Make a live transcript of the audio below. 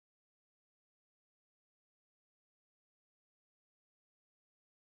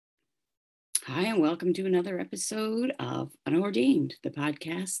Hi, and welcome to another episode of Unordained, the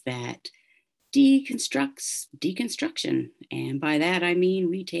podcast that deconstructs deconstruction. And by that, I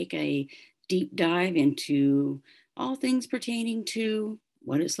mean we take a deep dive into all things pertaining to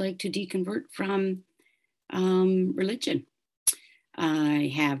what it's like to deconvert from religion.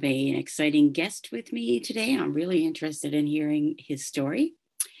 I have an exciting guest with me today. I'm really interested in hearing his story.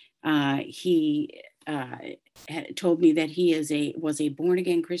 He had told me that he was a born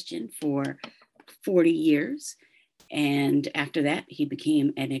again Christian for 40 years. And after that, he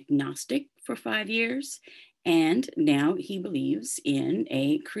became an agnostic for 5 years. And now he believes in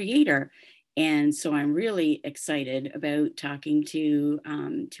a creator. And so I'm really excited about talking to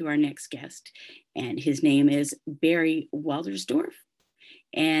our next guest. And his name is Barry Waldersdorf.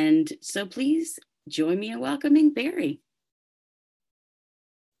 And so please join me in welcoming Barry.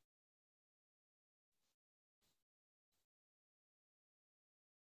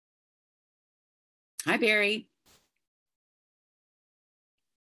 Hi, Barry.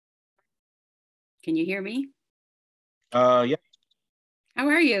 Can you hear me? Yeah. How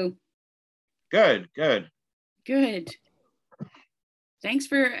are you? Good. Good. Thanks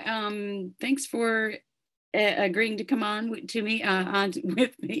for agreeing to come on to me on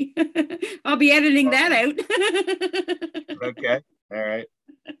with me. I'll be editing that out. Okay. All right.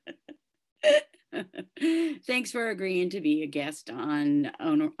 Thanks for agreeing to be a guest on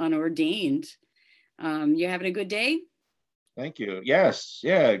Unordained. You having a good day? Thank you. Yes.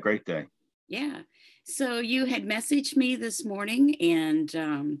 Yeah. Great day. Yeah. So you had messaged me this morning,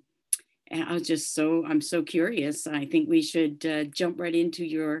 and I was I'm so curious. I think we should jump right into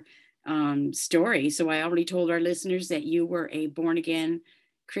your story. So I already told our listeners that you were a born again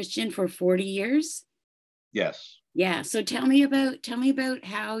Christian for 40 years. Yes. Yeah. So tell me about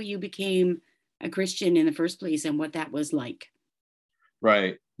how you became a Christian in the first place and what that was like.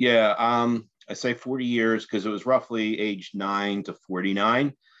 Right. Yeah. I say 40 years because it was roughly age 9 to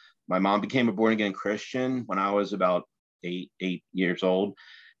 49. My mom became a born again Christian when I was about eight years old.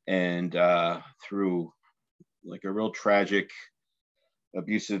 And through like a real tragic,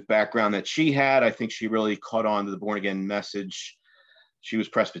 abusive background that she had, I think she really caught on to the born again message. She was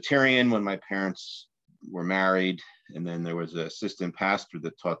Presbyterian when my parents were married, and then there was an assistant pastor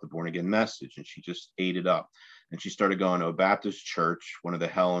that taught the born again message, and she just ate it up. And she started going to a Baptist church, one of the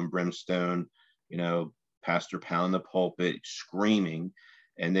hell and brimstone, pastor pound the pulpit screaming,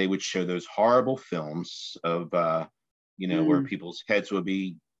 and they would show those horrible films of where people's heads would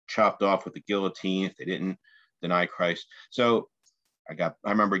be chopped off with the guillotine if they didn't deny Christ. So I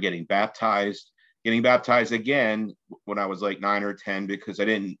remember getting baptized again when I was like 9 or 10 because I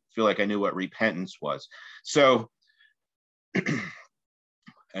didn't feel like I knew what repentance was. So I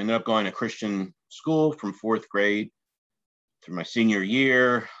ended up going to Christian school from 4th grade through my senior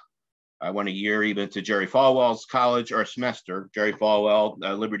year. I went a year even to Jerry Falwell's college, or a semester, Jerry Falwell,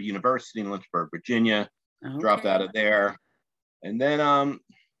 Liberty University in Lynchburg, Virginia. Okay. Dropped out of there. And then,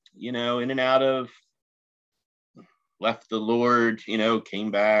 in and out of, left the Lord, came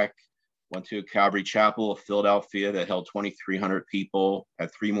back, went to Calvary Chapel of Philadelphia that held 2,300 people,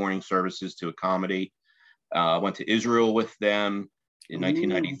 had 3 morning services to accommodate. Went to Israel with them in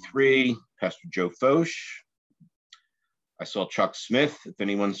 1993, Pastor Joe Focht. I saw Chuck Smith, if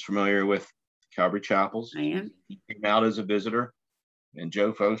anyone's familiar with Calvary Chapels. I am. He came out as a visitor, and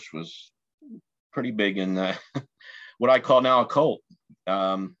Joe Focht was pretty big in what I call now a cult.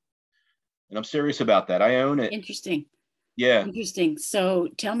 And I'm serious about that. I own it. Interesting. Yeah. Interesting. So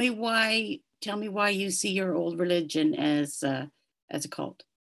tell me why you see your old religion as a cult.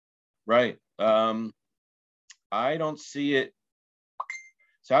 Right. I don't see it.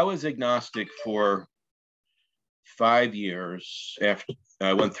 So I was agnostic for 5 years after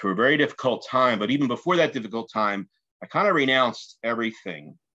I went through a very difficult time. But even before that difficult time, I kind of renounced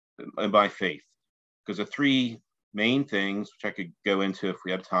everything in my faith because of 3 main things, which I could go into if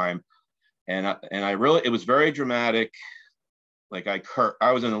we have time. And I really, it was very dramatic. Like I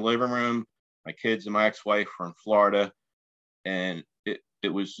was in the living room, my kids and my ex-wife were in Florida, and it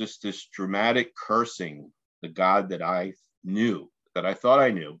was just this dramatic cursing the God that I knew, that I thought I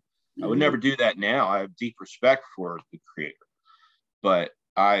knew. I would never do that now. I have deep respect for the Creator, but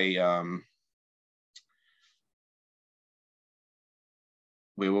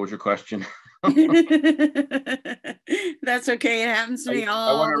wait, what was your question? That's okay. It happens to me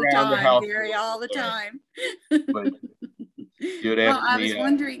all the time, Gary, all the time. Well, I was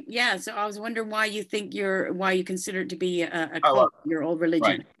wondering, so I was wondering why you consider it to be a cult, your old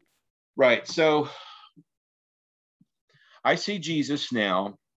religion. Right. So I see Jesus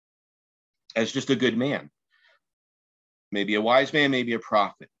now as just a good man, maybe a wise man, maybe a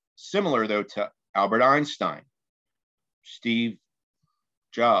prophet, similar though to Albert Einstein, Steve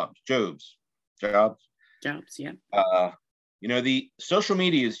Jobs. Yeah. The social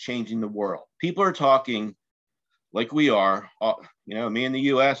media is changing the world. People are talking like we are. Me in the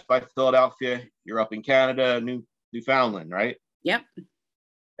U.S. by Philadelphia, you're up in Canada, Newfoundland, right? Yep.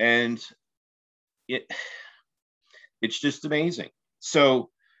 And it's just amazing. So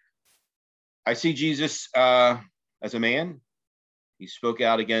I see Jesus as a man. He spoke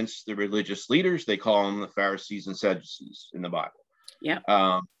out against the religious leaders. They call them the Pharisees and Sadducees in the Bible. Yeah.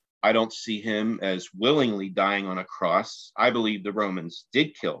 I don't see him as willingly dying on a cross. I believe the Romans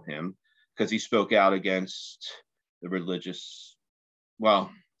did kill him because he spoke out against the religious.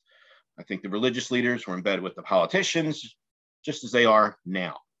 Well, I think the religious leaders were in bed with the politicians, just as they are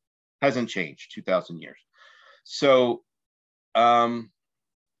now. Hasn't changed 2,000 years. So, and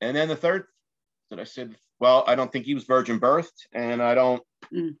then the third that I said, well, I don't think he was virgin birthed, and I don't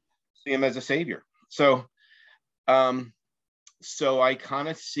see him as a savior. So, so I kind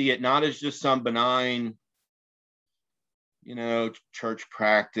of see it not as just some benign, church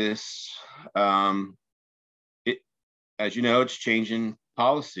practice. As you know, it's changing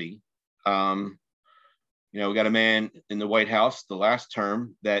policy. We got a man in the White House the last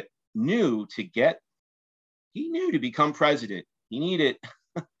term that knew to become president, he needed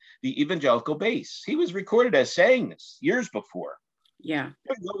the evangelical base. He was recorded as saying this years before. Yeah. He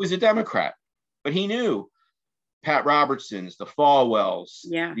was always a Democrat, but he knew Pat Robertsons, the Falwells,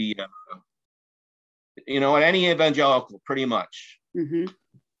 any evangelical pretty much. Mm-hmm.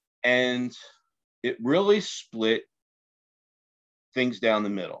 And it really split things down the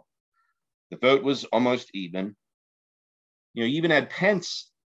middle. The vote was almost even. You even had Pence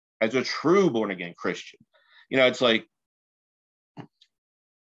as a true born again Christian. It's like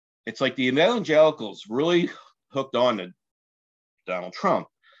the evangelicals really hooked on to Donald Trump.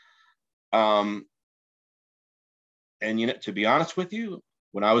 And to be honest with you,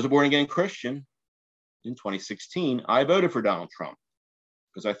 when I was a born again Christian in 2016, I voted for Donald Trump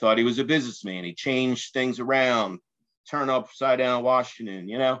because I thought he was a businessman. He changed things around, turned upside down Washington,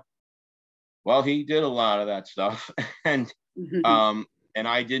 Well, he did a lot of that stuff. And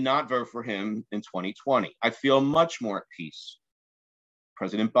I did not vote for him in 2020. I feel much more at peace.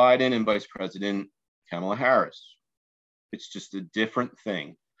 President Biden and Vice President Kamala Harris. It's just a different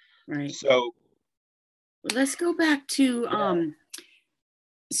thing. Right. So let's go back to,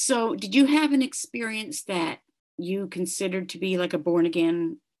 so did you have an experience that you considered to be like a born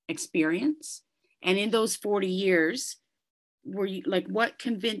again experience? And in those 40 years, were you like, what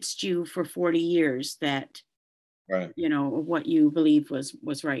convinced you for 40 years that, right, what you believe was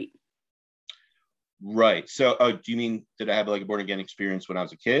right? Right. So, do you mean, did I have like a born again experience when I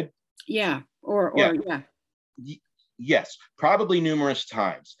was a kid? Yeah. Yes, probably numerous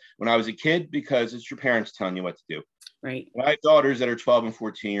times when I was a kid, because it's your parents telling you what to do. Right. I have daughters that are 12 and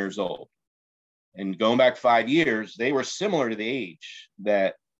 14 years old. And going back 5 years, they were similar to the age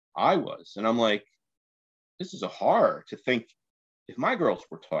that I was. And I'm like, this is a horror to think if my girls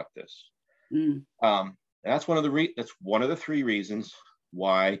were taught this. That's one of the 3 reasons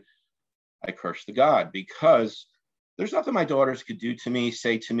why I curse the God, because there's nothing my daughters could do to me,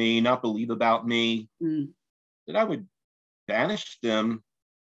 say to me, not believe about me, that I would banish them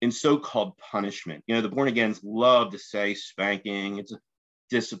in so-called punishment. The born agains love to say spanking, it's a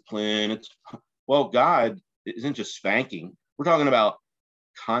discipline. Well, God isn't just spanking. We're talking about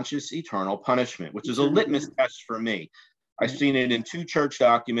conscious eternal punishment, which is a litmus test for me. I've seen it in 2 church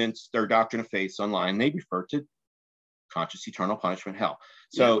documents, their Doctrine of Faith online. They refer to conscious eternal punishment, hell.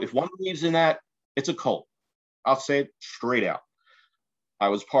 So if one believes in that, it's a cult. I'll say it straight out. I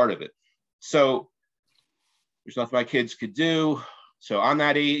was part of it. So there's nothing my kids could do. So on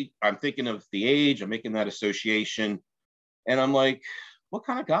that age, I'm thinking of the age, I'm making that association. And I'm like, what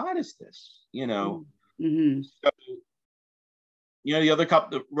kind of God is this? So, the other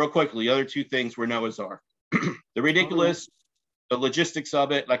couple, real quickly, the other 2 things were Noah's Ark. The ridiculous, the logistics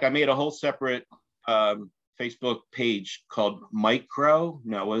of it. Like I made a whole separate Facebook page called Micro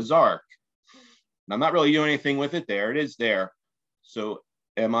Noah's Ark. And I'm not really doing anything with it there. It is there. So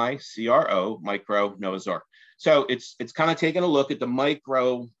MICRO, Micro Noah's Ark. So it's kind of taking a look at the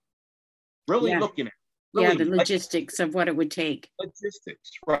micro, really looking at the logistics of what it would take.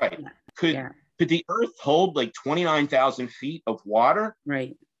 Logistics, right. Yeah. Could the earth hold like 29,000 feet of water?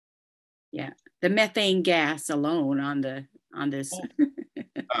 Right. Yeah. The methane gas alone on this.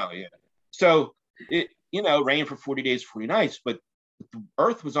 Oh yeah. So it, rained for 40 days, 40 nights, but the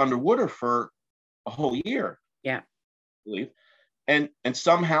earth was underwater for a whole year. Yeah. I believe. And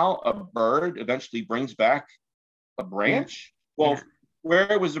somehow a bird eventually brings back a branch. Yeah. Well,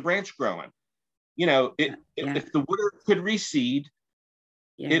 where was the branch growing? You know, if the water could recede,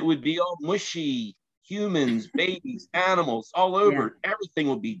 it would be all mushy, humans, babies, animals all over. Everything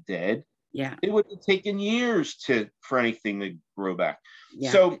would be dead. Yeah. It would have taken years for anything to grow back.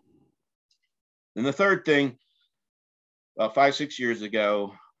 So, and the third thing, about 5-6 years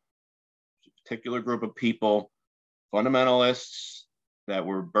ago, a particular group of people, fundamentalists, that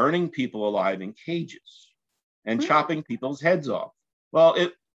were burning people alive in cages and chopping people's heads off. Well,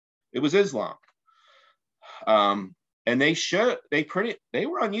 it was Islam. And they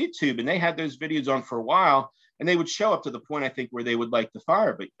were on YouTube, and they had those videos on for a while, and they would show up to the point, I think, where they would light the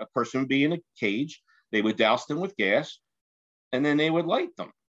fire. But a person would be in a cage, they would douse them with gas, and then they would light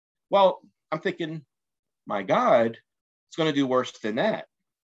them. Well, I'm thinking, my God, it's going to do worse than that.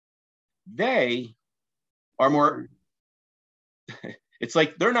 They are more, it's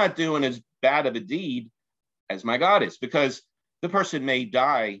like they're not doing as bad of a deed as my God is, because the person may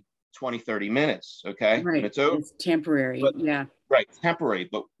die 20, 30 minutes. Okay. Right. And it's over. It's temporary. But, yeah. Right. Temporary.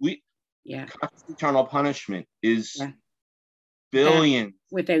 But eternal punishment is billions.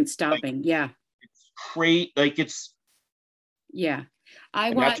 Without stopping. Like, it's great. Like it's. Yeah.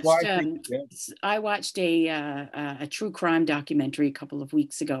 I watched a true crime documentary a couple of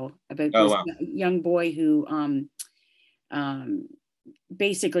weeks ago about this young boy who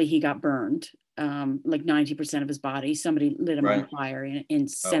basically he got burned, like 90% of his body. Somebody lit him on fire in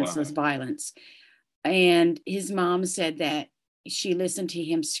senseless violence. And his mom said that she listened to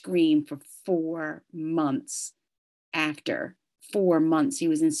him scream for 4 months. After 4 months, he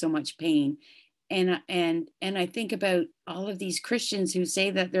was in so much pain. And I think about all of these Christians who say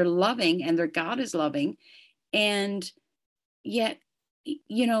that they're loving and their God is loving, and yet,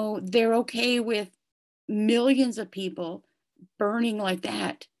 you know, they're okay with millions of people burning like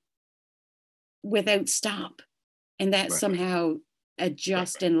that without stop, and that's somehow a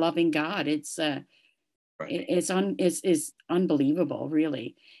just and loving God. It's it's unbelievable,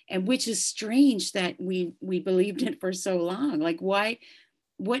 really, and which is strange that we believed it for so long. Like, why?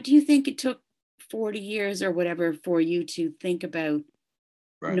 What do you think it took 40 years or whatever for you to think about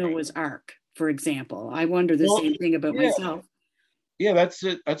Noah's Ark, for example? I wonder the same thing about myself. Yeah, that's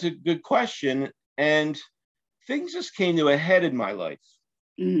a good question. And things just came to a head in my life,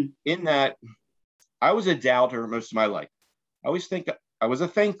 in that I was a doubter most of my life. I always think I was a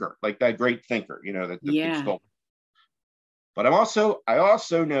thinker, like that great thinker, you know, that the big skull. But I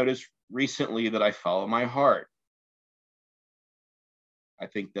also noticed recently that I follow my heart. I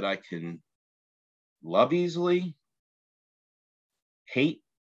think that I can love easily, hate.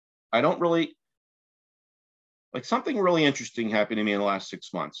 I don't really, like, something really interesting happened to me in the last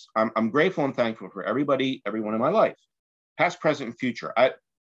 6 months. I'm grateful and thankful for everyone in my life, past, present, and future. I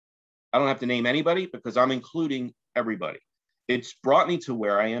don't have to name anybody because I'm including everybody. It's brought me to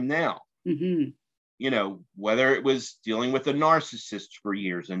where I am now. You know, whether it was dealing with a narcissist for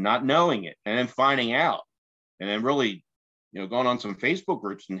years and not knowing it, and then finding out, and then really, you know, going on some Facebook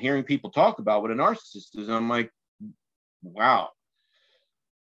groups and hearing people talk about what a narcissist is. And I'm like, wow.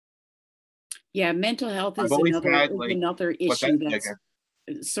 Yeah, mental health is another issue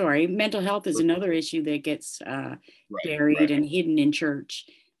mental health is another issue that gets buried and hidden in church.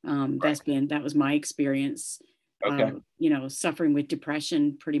 That was my experience. You know, suffering with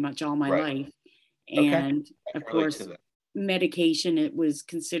depression pretty much all my life. And of course, medication, it was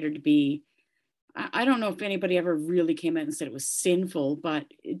considered to be, I don't know if anybody ever really came out and said it was sinful, but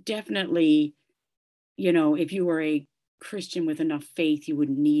definitely, you know, if you were a Christian with enough faith, you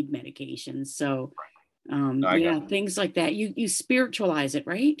wouldn't need medication. So, things like that. You spiritualize it,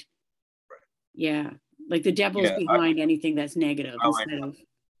 right? Yeah, like the devil's behind anything that's negative.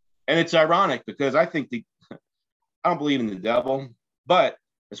 And it's ironic because I think I don't believe in the devil, but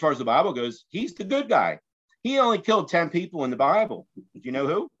as far as the Bible goes, he's the good guy. He only killed 10 people in the Bible. Do you know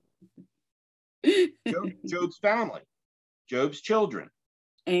who? Job's family, Job's children.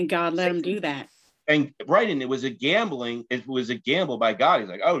 And God let him do that. And it was a gamble by God. He's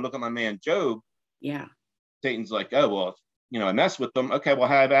like, oh, look at my man Job. Yeah. Satan's like, oh, well, you know, I mess with them. Okay, well,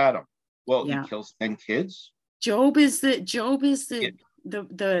 have Adam. Well, he kills 10 kids. Job is the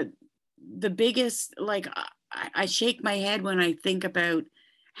biggest, like, I shake my head when I think about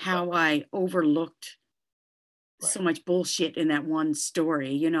how I overlooked so much bullshit in that one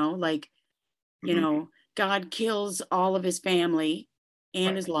story, you know, like, you know, God kills all of his family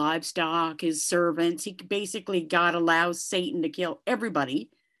and his livestock, his servants. God allows Satan to kill everybody.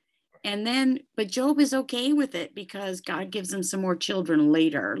 And then, but Job is okay with it because God gives him some more children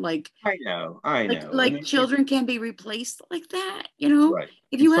later. Like, I know. Like children can be replaced like that, you know?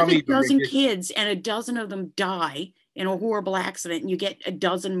 If you have a dozen kids and a dozen of them die, in a horrible accident and you get a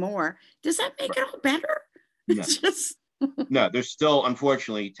dozen more, does that make it all better? No. It's just No, there's still,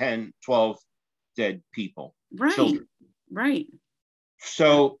 unfortunately, 10, 12 dead people, right, children. right.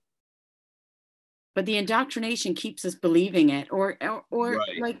 So, but the indoctrination keeps us believing it, or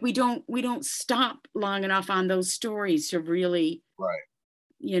right, like we don't stop long enough on those stories to really, right.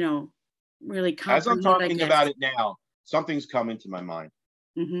 you know, really As I'm comprehend, I talking guess. about it now, something's come into my mind.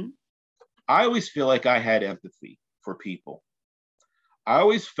 Mm-hmm. I always feel like I had empathy for people. I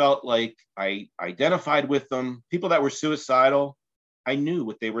always felt like I identified with them. People that were suicidal, I knew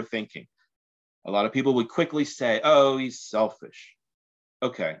what they were thinking. A lot of people would quickly say, "Oh, he's selfish."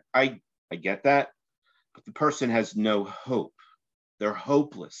 Okay, I get that, but the person has no hope. They're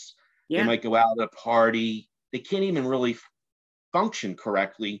hopeless. They Yeah. might go out at a party. They can't even really function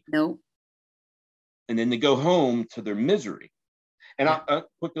correctly. No. And then they go home to their misery. And Yeah. I'll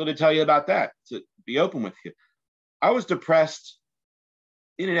quickly to tell you about that, to be open with you. I was depressed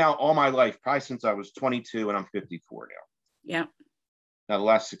in and out all my life, probably since I was 22, and I'm 54 now. Yeah. Now, the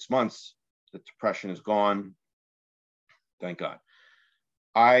last 6 months, the depression is gone. Thank God.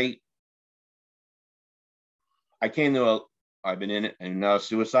 I came to I've been in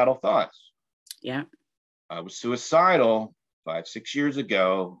suicidal thoughts. Yeah. I was suicidal 5, 6 years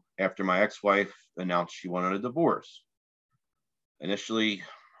ago after my ex-wife announced she wanted a divorce. Initially,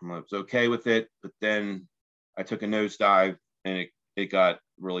 I was okay with it, but then I took a nosedive and it got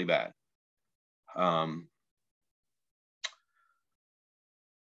really bad.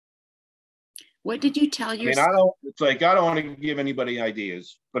 What did you tell yourself? I don't want to give anybody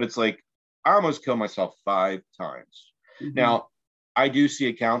ideas, but it's like I almost killed myself 5 times. Mm-hmm. Now, I do see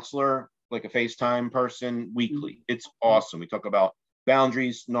a counselor, like a FaceTime person, weekly. Mm-hmm. It's awesome. We talk about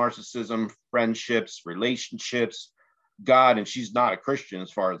boundaries, narcissism, friendships, relationships, God, and she's not a Christian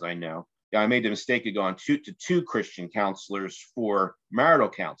as far as I know. Yeah, I made the mistake of going to two Christian counselors for marital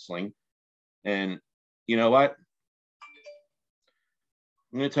counseling. And you know what?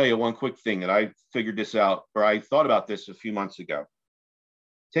 I'm going to tell you one quick thing that I figured this out, or I thought about this a few months ago.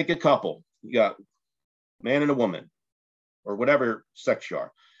 Take a couple, you got a man and a woman, or whatever sex you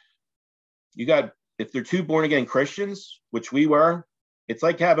are. You got, if they're 2 born again Christians, which we were, it's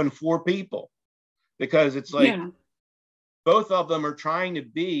like having 4 people, because it's like both of them are trying to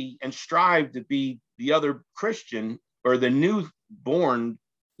be and strive to be the other Christian, or the newborn,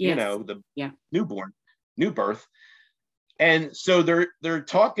 the newborn, new birth. And so they're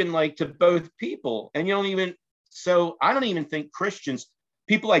talking like to both people, and I don't even think Christians,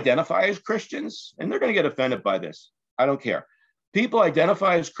 people identify as Christians, and they're going to get offended by this. I don't care. People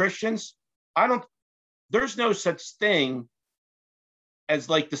identify as Christians. There's no such thing as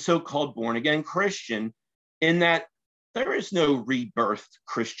like the so-called born again Christian, in that there is no rebirthed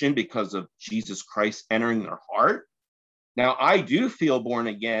Christian because of Jesus Christ entering their heart. Now, I do feel born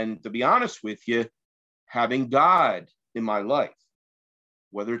again, to be honest with you, having God in my life,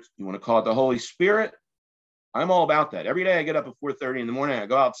 whether you want to call it the Holy Spirit. I'm all about that. Every day I get up at 4:30 in the morning, I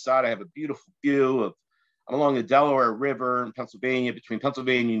go outside, I have a beautiful view of, I'm along the Delaware River in Pennsylvania, between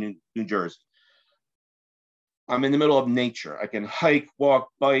Pennsylvania and New Jersey. I'm in the middle of nature. I can hike, walk,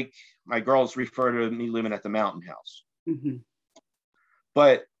 bike. My girls refer to me living at the mountain house. Mm-hmm.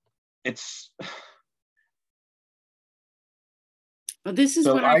 But well, this is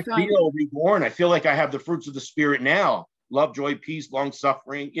what I feel reborn. I feel like I have the fruits of the Spirit now: love, joy, peace, long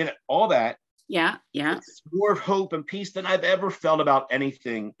suffering, all that. Yeah, yeah. It's more hope and peace than I've ever felt about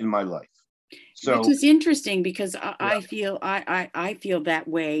anything in my life. So, which is interesting, because I feel I feel that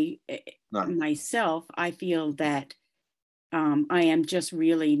way myself. I feel that I am just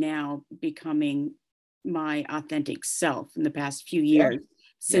really now becoming my authentic self in the past few years,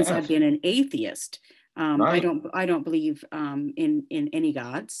 since I've been an atheist. I don't believe in any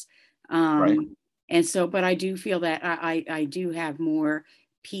gods. And so, but I do feel that I do have more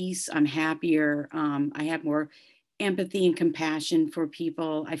peace. I'm happier. I have more empathy and compassion for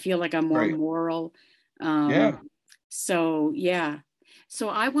people. I feel like I'm more moral. So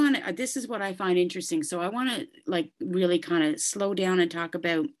this is what I find interesting. So I want to like really kind of slow down and talk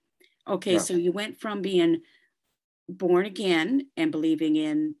about, so you went from being born again and believing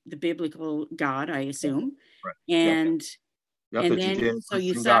in the biblical God, I assume. And then so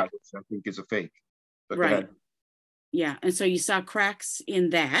you saw, God, which I think is a fake. But right. Yeah. And so you saw cracks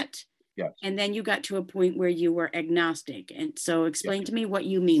in that. Yes. And then you got to a point where you were agnostic. And so explain to me what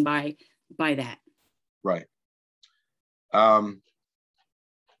you mean by that. Right. I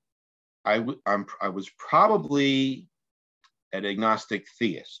was probably an agnostic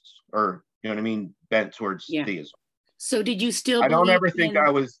theist, or bent towards theism. So did you still? I don't ever think I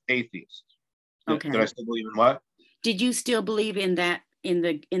was atheist. Did I still believe in what? Did you still believe in that, in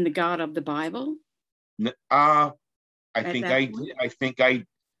the God of the Bible I at think that I point? did.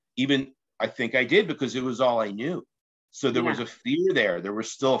 I think I did because it was all I knew. So there was Yeah, a fear there. There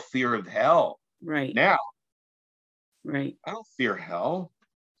was still a fear of hell. right, Now right. I don't fear hell.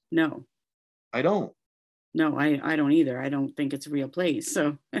 No, I don't. no, I don't either. I don't think it's a real place.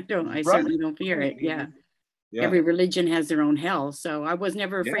 So I Right. certainly don't fear Right. it. Yeah. Yeah. Every religion has their own hell. So I was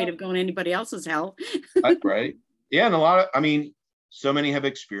never Yeah. afraid of going to anybody else's hell. Right. Yeah. And a lot of, I mean, so many have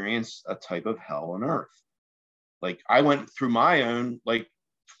experienced a type of hell on earth. Like I went through my own, like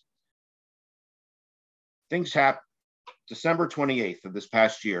things happened December 28th of this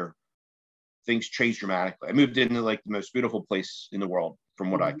past year. Things changed dramatically. I moved into like the most beautiful place in the world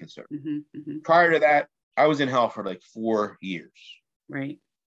from what I Mhm, consider. mhm, mhm. Prior to that, I was in hell for like 4 years. Right.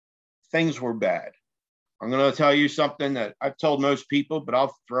 Things were bad. I'm going to tell you something that I've told most people, but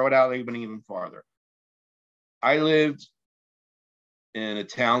I'll throw it out even farther. I lived in a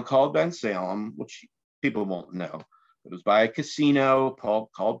town called Bensalem, which people won't know. It was by a casino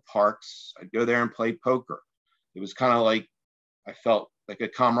called Parks. I'd go there and play poker. It was kind of like I felt like a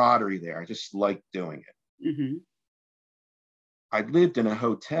camaraderie there. I just liked doing it. Hmm. I lived in a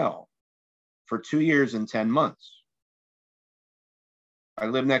hotel for 2 years and 10 months. I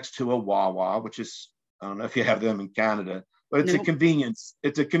live next to a Wawa, which is, I don't know if you have them in Canada, but it's a No. convenience.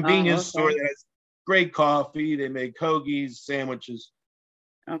 It's a Oh, convenience store okay. that has great coffee. They make hoagies, sandwiches,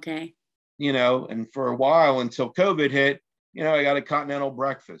 Okay. and for a while until COVID hit, I got a continental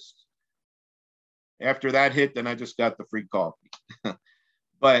breakfast. After that hit, then I just got the free coffee.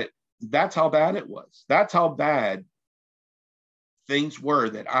 But that's how bad it was. That's how bad things were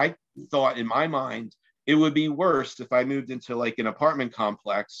that I thought in my mind it would be worse if I moved into like an apartment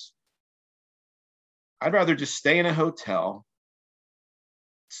complex. I'd rather just stay in a hotel.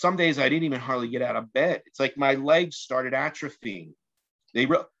 Some days I didn't even hardly get out of bed. It's like my legs started atrophying.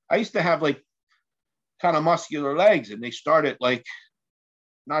 I used to have like kind of muscular legs, and they started like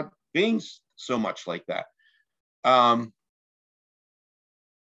not being so much like that. Um,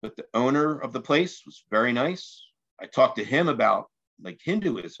 but the owner of the place was very nice. I talked to him about like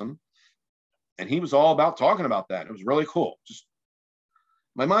Hinduism, and he was all about talking about that. It was really cool. Just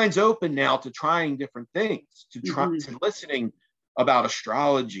my mind's open now to trying different things, Hmm. to listening about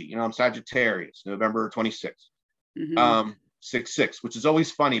astrology. I'm Sagittarius, November 26th, Hmm. 6/6, which is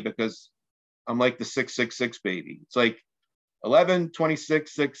always funny because I'm like the 666 baby. It's like 11,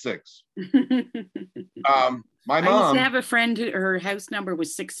 26, 6/6. My I used to mom. have a friend who her house number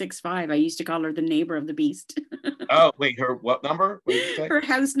was 665. I used to call her the neighbor of the beast. Oh wait, her what number? What did you say? Her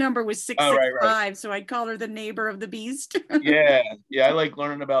house number was Oh, right, right. 665, so I'd call her the neighbor of the beast. Yeah, yeah. I like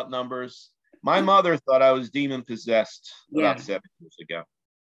learning about numbers. My mother thought I was demon possessed about Yeah. 7 years ago.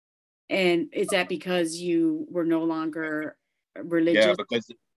 And is that because you were no longer Yeah, religious?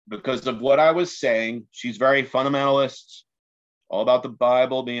 because of what I was saying. She's very fundamentalist, all about the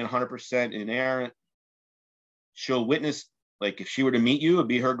Bible being 100% inerrant. She'll witness, like if she were to meet you, it'd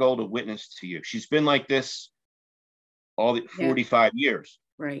be her goal to witness to you. She's been like this all the Yeah, 45 years,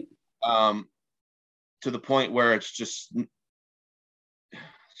 right, um, to the point where it's just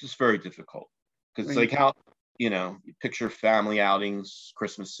very difficult because it's like right. how you picture family outings,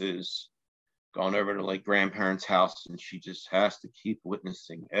 Christmases, going over to like grandparents' house, and she just has to keep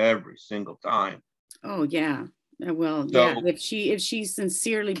witnessing every single time. Oh yeah. Well, yeah. So If she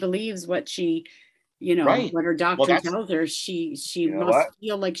sincerely believes what right, what her well, doctrine that's tells her, she you know what? must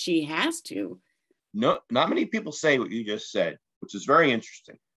feel like she has to. No, not many people say what you just said, which is very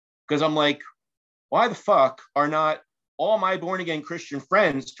interesting. Because I'm like, why the fuck are not all my born again Christian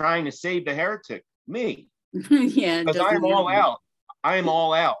friends trying to save the heretic? Me, Yeah, it because doesn't I'm all happen. out. I am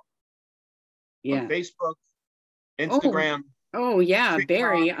all out on Yeah. Facebook, Oh, Instagram, oh yeah, TikTok,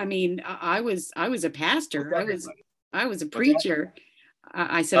 Barry. I mean, I was a with pastor. everybody. I was a What's that? preacher.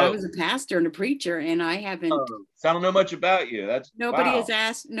 I said I Oh, was a pastor and a preacher, and I haven't. so I don't know much about you. That's Nobody has wow.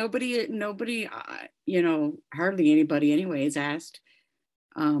 asked. Nobody. Hardly anybody anyway has asked.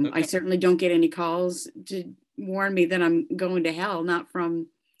 I Okay. certainly don't get any calls to warn me that I'm going to hell. Not from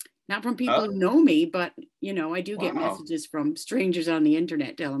people who Oh, know me, but I do get wow. messages from strangers on the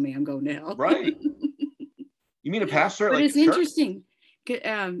internet telling me I'm going to hell. Right. You mean a pastor at But like it's a church? interesting.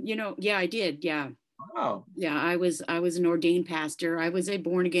 Yeah, I did. Yeah. Wow. Yeah, I was an ordained pastor. I was a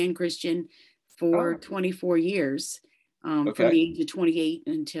born again Christian for Oh, 24 years, from okay. the age of 28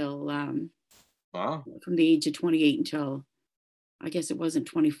 until Wow. from the age of 28 until, I guess it wasn't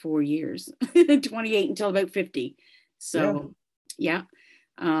 24 years, 28 until about 50. Yeah. So yeah.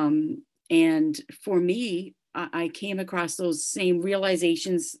 And for me, I came across those same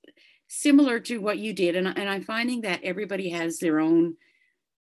realizations similar to what you did, and I'm finding that everybody has their own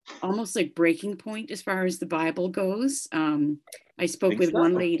almost like breaking point as far as the Bible goes. I spoke Think with so?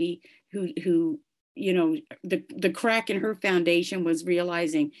 one lady who you know the crack in her foundation was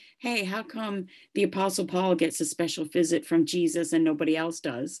realizing, hey, how come the Apostle Paul gets a special visit from Jesus and nobody else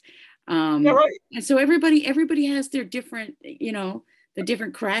does? Yeah, right. And so everybody has their different, the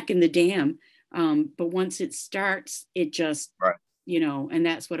different crack in the dam. But once it starts, it just, Right. and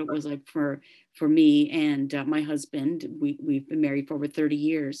that's what it was like for me and my husband. We've been married for over 30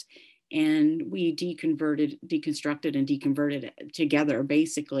 years, and we deconstructed and deconverted together,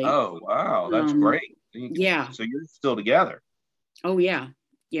 basically. Oh, wow. That's Um, great. yeah. So you're still together. Oh, yeah.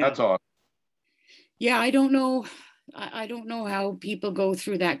 Yeah. That's awesome. Yeah. I don't know. I don't know how people go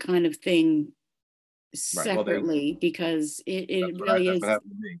through that kind of thing Right. Well, separately, because it really that's what is.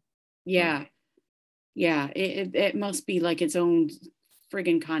 happened to me. Yeah. Yeah. Yeah. It must be like its own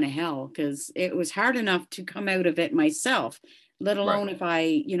friggin' kind of hell, because it was hard enough to come out of it myself, let Right. alone if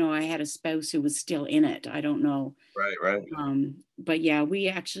I had a spouse who was still in it. I don't know. Right. Right. But yeah, we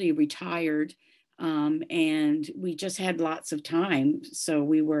actually retired, and we just had lots of time. So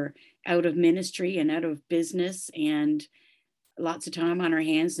we were out of ministry and out of business, and lots of time on our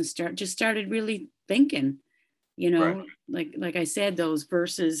hands, and started really thinking, Right. like I said, those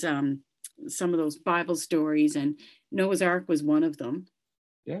verses, some of those Bible stories, and Noah's Ark was one of them.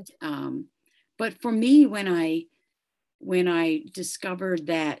 Yeah. Um, but for me, when I discovered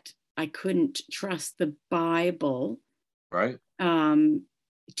that I couldn't trust the Bible, Right. um,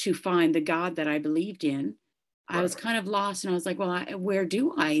 to find the God that I believed in, I Right. was kind of lost, and I was like, well, where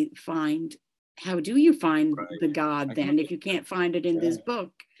do I find? How do you find Right. the God I get then if it. you can't find it in this Yeah.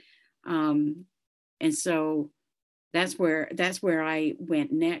 book? Um, and so that's where I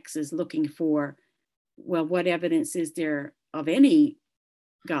went next, is looking for, well, what evidence is there of any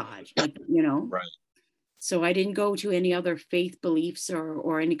God? Like, Right. so I didn't go to any other faith beliefs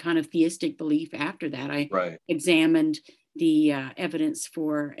or any kind of theistic belief after that. I Right. examined the evidence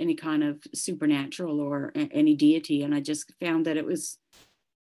for any kind of supernatural or any deity, and I just found that it was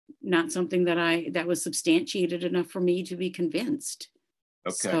not something that was substantiated enough for me to be convinced.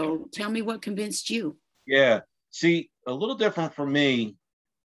 Okay. So tell me what convinced you. Yeah. See, a little different for me.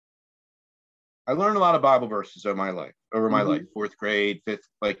 I learned a lot of Bible verses over my life, Mhm. fourth grade, fifth,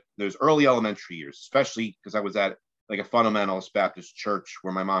 like those early elementary years, especially because I was at like a fundamentalist Baptist church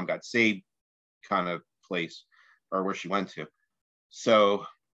where my mom got saved kind of place, or where she went to. So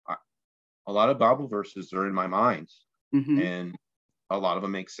I, a lot of Bible verses are in my mind, Mhm. and a lot of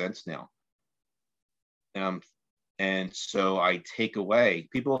them make sense now. Um, and so I take away,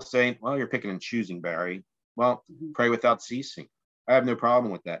 people say, well, you're picking and choosing, Barry. Well, Mhm. pray without ceasing. I have no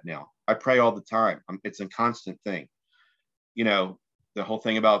problem with that now. I pray all the time. It's a constant thing. You know, the whole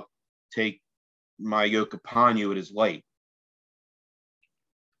thing about take my yoke upon you, it is light.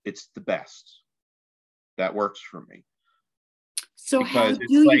 It's the best. That works for me So how because do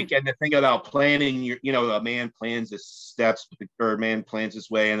it's you? like, and the thing about planning, a man plans his steps, or a man plans his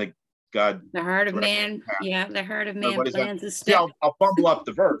way, and God The heart of directs man, his path. yeah, the heart of Or man what is that? plans a See, step. I'll bumble up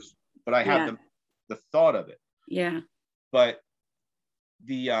the verse, but I have Yeah, the thought of it. yeah. But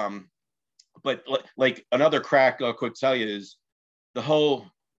the but like another crack I could tell you is the whole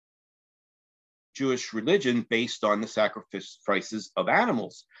Jewish religion based on the sacrifices of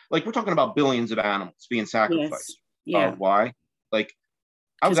animals. Like we're talking about billions of animals being Yes, sacrificed. yeah, Why? Like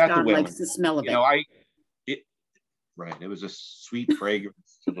I was because at the God whaling. likes the smell of You know, it. it right. It was a sweet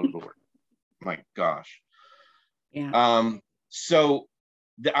fragrance to the Lord. My gosh. Yeah. So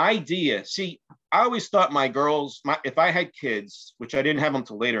the idea, see, I always thought my girls, if I had kids, which I didn't have them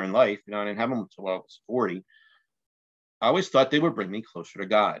until later in life, I didn't have them until I was 40. I always thought they would bring me closer to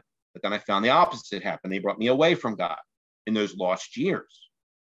God. But then I found the opposite happen. They brought me away from God in those lost years.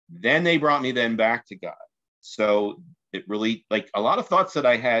 Then they brought me then back to God. So it really, like a lot of thoughts that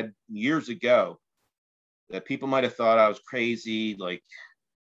I had years ago that people might have thought I was crazy. Like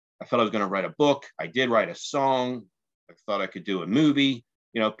I thought I was going to write a book. I did write a song. I thought I could do a movie.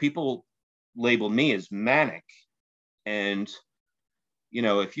 People labeled me as manic. And,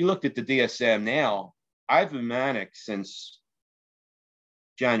 if you looked at the DSM now, I've been manic since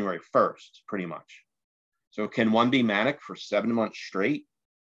January 1st, pretty much. So can one be manic for 7 months straight?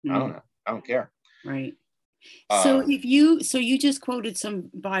 I don't Mm, know. I don't care. right. So Uh, you just quoted some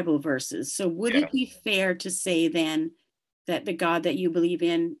Bible verses. So would yeah. it be fair to say then that the God that you believe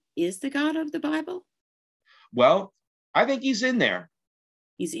in is the God of the Bible? Well, I think he's in there.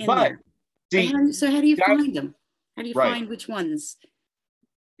 He's in But there. But see, how do you that, find them? How do you right. find which ones?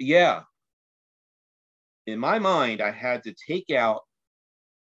 Yeah. In my mind, I had to take out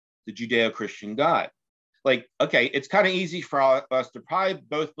the Judeo-Christian God. Like, okay, it's kind of easy for us to probably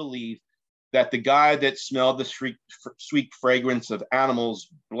both believe that the guy that smelled the sweet fragrance of animals,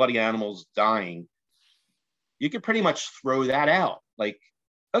 bloody animals dying, you could pretty much throw that out. Like,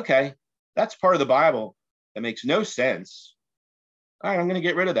 okay, that's part of the Bible that makes no sense. All right, I'm going to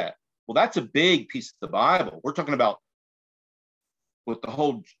get rid of that. Well, that's a big piece of the Bible. We're talking about what the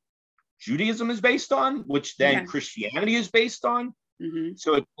whole Judaism is based on, which then Christianity is based on. Mm-hmm.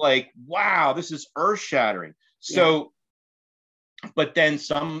 So it's like, wow, this is earth shattering. So, but then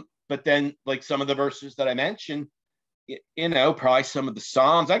like some of the verses that I mentioned, you know, probably some of the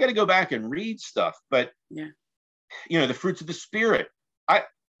Psalms, I got to go back and read stuff, but you know, the fruits of the Spirit,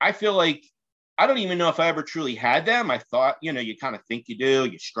 I feel like, I don't even know if I ever truly had them. I thought, you know, you kind of think you do,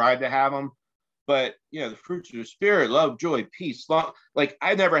 you strive to have them, but you know, the fruits of the Spirit, love, joy, peace, love, like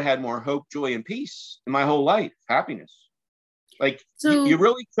I never had more hope, joy, and peace in my whole life, happiness. Like, so, you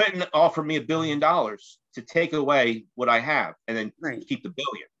really couldn't offer me $1 billion to take away what I have and then keep the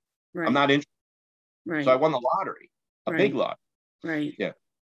billion. Right. I'm not interested. Right. So I won the lottery, a big lottery. Right. Yeah.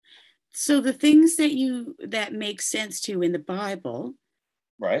 So the things that make sense to you in the Bible,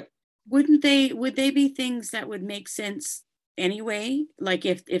 right? Would they be things that would make sense anyway? Like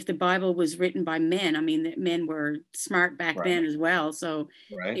if the Bible was written by men, I mean, men were smart back then as well, so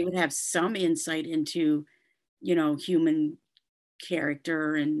they would have some insight into, you know, human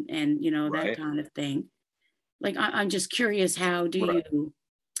character and you know, that kind of thing. Like I'm just curious, how do you,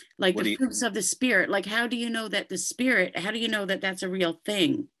 like the fruits of the Spirit, like how do you know that the Spirit, how do you know that that's a real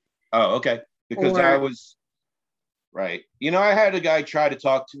thing? Oh, okay. Because I was you know, I had a guy try to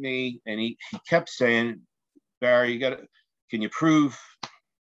talk to me and he kept saying, Barry, can you prove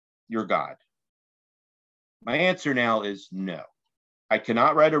you're God? My answer now is no. I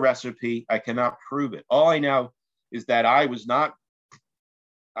cannot write a recipe. I cannot prove it. All I know is that I was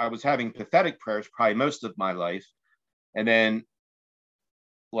having pathetic prayers probably most of my life. And then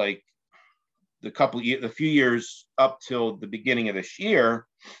like the few years up till the beginning of this year,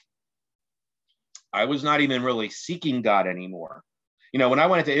 I was not even really seeking God anymore. You know, when I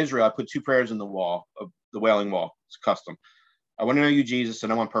went to Israel, I put 2 prayers in the wall of the Wailing Wall. It's custom. I want to know you, Jesus,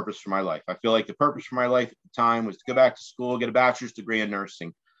 and I want purpose for my life. I feel like the purpose for my life at the time was to go back to school, get a bachelor's degree in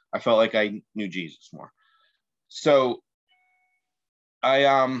nursing. I felt like I knew Jesus more. So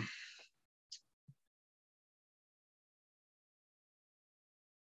I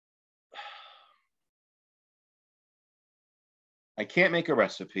can't make a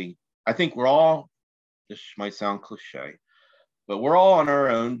recipe. I think we're all, this might sound cliche, but we're all on our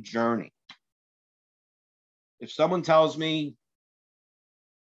own journey. If someone tells me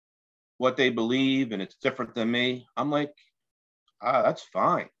what they believe and it's different than me, I'm like, that's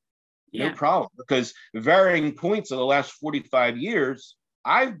fine. No problem. Because varying points of the last 45 years,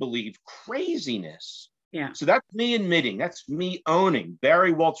 I've believed craziness. Yeah. So that's me admitting, that's me owning.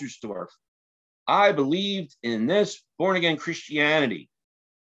 Barry Waltersdorf, I believed in this born again Christianity.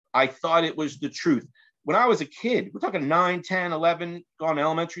 I thought it was the truth. When I was a kid, we're talking 9, 10, 11, gone to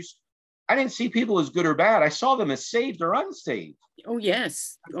elementary school, I didn't see people as good or bad. I saw them as saved or unsaved. Oh,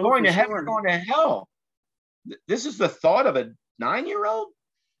 yes. Going to heaven, going to hell. This is the thought of a 9-year-old?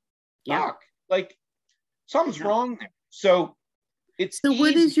 Yeah. Fuck. Like, something's wrong there. So it's so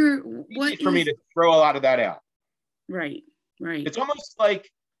what is your for me to throw a lot of that out. Right. It's almost like,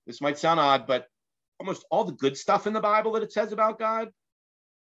 this might sound odd, but almost all the good stuff in the Bible that it says about God,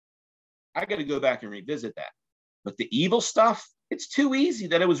 I got to go back and revisit that. But the evil stuff, it's too easy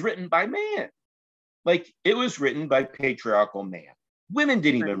that it was written by man. Like, it was written by patriarchal man. Women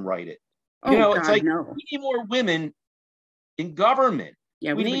didn't even write it. You know, it's like, we need more women in government.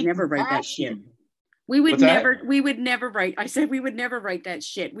 Yeah, we would never write that shit. We would never write. I said we would never write that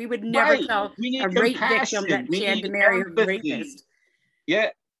shit. We would never tell a rape victim that she had to marry her rapist. Yeah.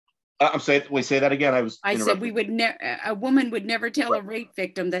 I'm saying, we say that again. I said we would never. A woman would never tell a rape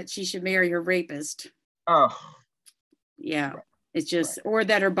victim that she should marry her rapist. Oh. Yeah. It's just, or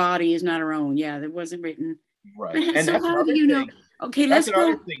that her body is not her own. Yeah, that wasn't written. Right. But, and so how do you know? Okay, let's go. That's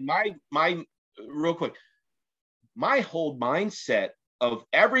another thing. My real quick, my whole mindset of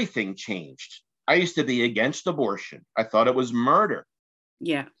everything changed. I used to be against abortion. I thought it was murder.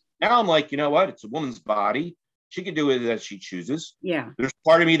 Yeah. Now I'm like, you know what? It's a woman's body. She can do it as she chooses. Yeah. There's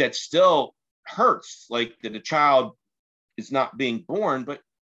part of me that still hurts, like that a child is not being born, but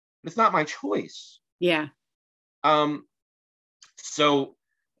it's not my choice. Yeah. So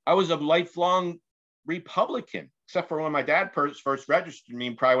I was a lifelong Republican, except for when my dad first registered me,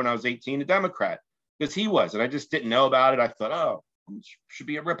 probably when I was 18, a Democrat, because he was, and I just didn't know about it. I thought, oh, I should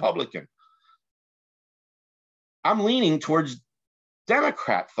be a Republican. I'm leaning towards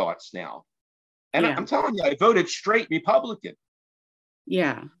Democrat thoughts now. And Yeah. I'm telling you, I voted straight Republican.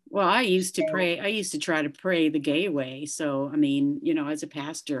 Yeah. Well, I used to pray. I used to try to pray the gay way. So, I mean, as a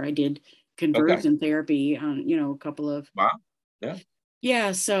pastor, I did Okay. conversion therapy on, a couple of, Wow. Yeah.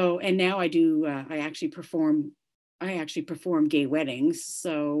 yeah. So, and now I do, I actually perform gay weddings.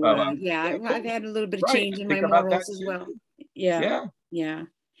 So, Oh, wow. yeah, Yeah, I've cool. had a little bit of Right. change I in my think about that morals as too. well. Yeah. Yeah. Yeah.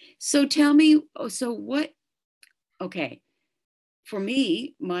 So tell me, so what, okay. For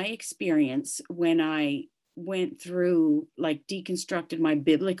me, my experience when I went through, like, deconstructed my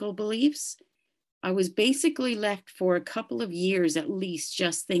biblical beliefs, I was basically left for a couple of years at least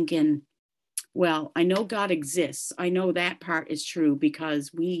just thinking, well, I know God exists. I know that part is true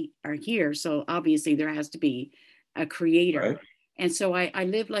because we are here. So obviously there has to be a creator. Right. And so I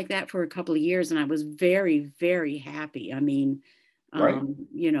lived like that for a couple of years and I was very, very happy. I mean, Right.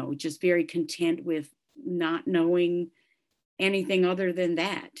 just very content with not knowing anything other than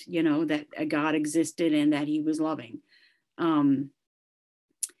that, that a God existed and that he was loving. Um,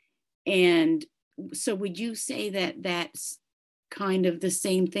 and so would you say that that's kind of the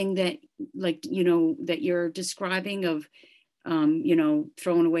same thing that, like, that you're describing of,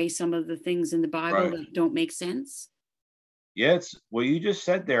 throwing away some of the things in the Bible Right. that don't make sense? Yeah, it's what you just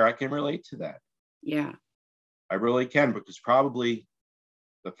said there. I can relate to that. Yeah. I really can, because probably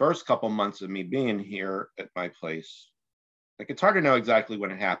the first couple months of me being here at my place, like, it's hard to know exactly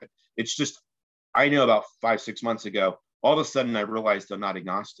when it happened. It's just, I know about 5, 6 months ago, all of a sudden I realized I'm not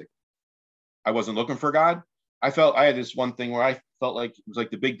agnostic. I wasn't looking for God. I had this one thing where I felt like it was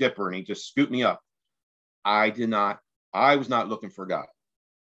like the Big Dipper and he just scooped me up. I was not looking for God.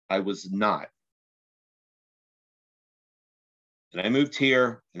 I was not. And I moved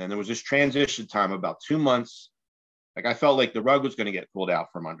here, and then there was this transition time about 2 months. Like, I felt like the rug was going to get pulled out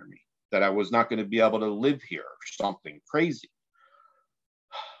from under me, that I was not going to be able to live here or something crazy,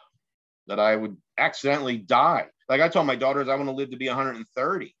 that I would accidentally die. Like, I told my daughters I want to live to be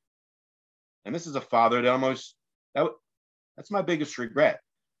 130. And this is a father that's my biggest regret.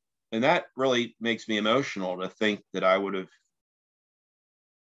 And that really makes me emotional to think that I would have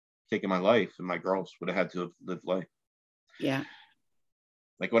taken my life and my girls would have had to have lived life. Yeah.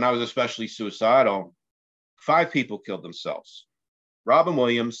 Like, when I was especially suicidal, 5 people killed themselves. Robin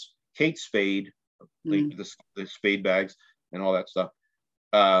Williams, Kate Spade, Mm. the Spade bags and all that stuff.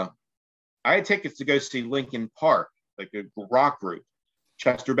 I had tickets to go see Linkin Park, like a rock group.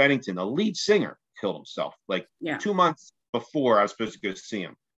 Chester Bennington, the lead singer, killed himself like Yeah. 2 months before I was supposed to go see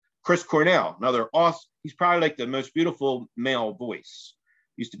him. Chris Cornell, another awesome, he's probably like the most beautiful male voice.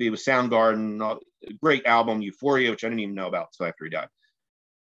 Used to be with Soundgarden, great album, Euphoria, which I didn't even know about until after he died.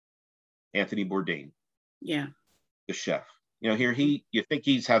 Anthony Bourdain. Yeah. The chef. Here you think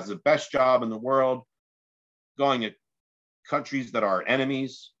he has the best job in the world, going to countries that are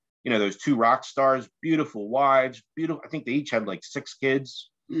enemies. Those 2 rock stars, beautiful wives, beautiful. I think they each had like 6 kids.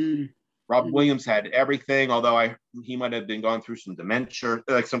 Mm. Rob Williams had everything, although he might have been going through some dementia,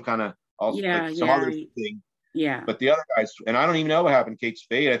 like some kind of Yeah. like some Yeah. other thing. Yeah. But the other guys, and I don't even know what happened to Kate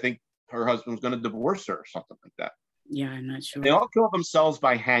Spade. I think her husband was going to divorce her or something like that. Yeah. I'm not sure. They all killed themselves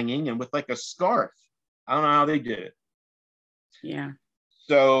by hanging and with like a scarf. I don't know how they did it. Yeah.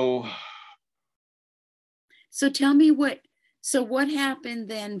 So tell me what happened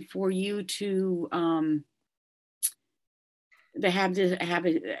then for you to have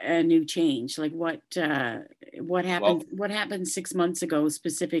a new change? Like, what happened? well, What happened 6 months ago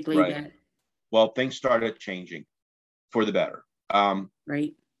specifically? right. That Well, things started changing for the better.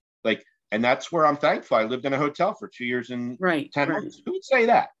 Right. Like, and that's where I'm thankful. I lived in a hotel for 2 years and Right. 10 Right. months. Who would say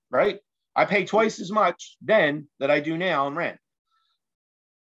that, right? I pay twice as much then that I do now in rent.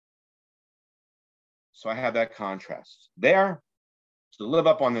 So I have that contrast there to live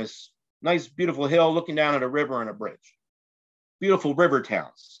up on this nice, beautiful hill, looking down at a river and a bridge. Beautiful river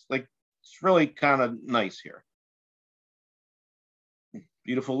towns. Like, it's really kind of nice here.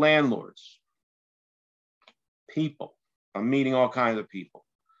 Beautiful landlords. People. I'm meeting all kinds of people.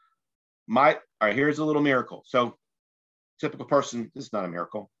 All right, here's a little miracle. So, typical person, this is not a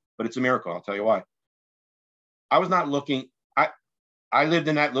miracle, but it's a miracle. I'll tell you why. I was not looking. I lived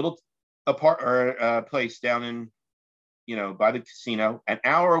in that little place down in, by the casino, an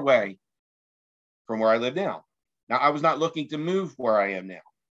hour away from where I live now. Now, I was not looking to move where I am now,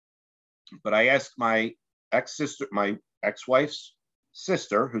 but I asked my ex-wife's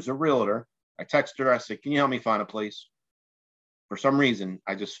sister, who's a realtor. I texted her. I said, "Can you help me find a place?" For some reason,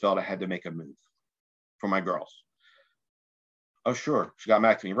 I just felt I had to make a move for my girls. Oh, sure. She got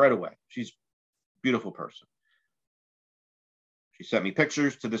back to me right away. She's a beautiful person. She sent me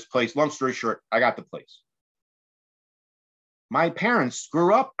pictures to this place. Long story short, I got the place. My parents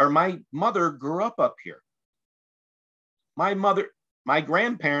grew up, or my mother grew up here. My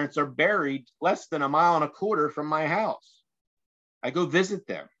grandparents are buried less than a mile and a quarter from my house. I go visit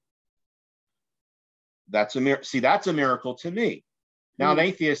them. That's a miracle. See, that's a miracle to me. Now, an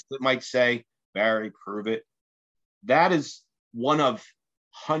atheist that might say, Barry, prove it. That is one of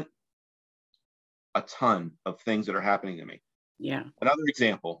a ton of things that are happening to me. Yeah. Another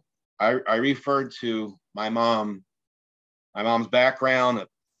example, I referred to my mom's background that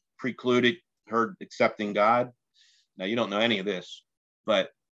precluded her accepting God. Now, you don't know any of this, but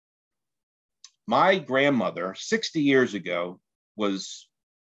my grandmother, 60 years ago, was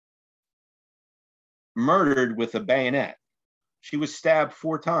murdered with a bayonet. She was stabbed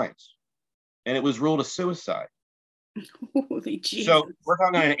 4 times, and it was ruled a suicide. Holy Jesus. So we're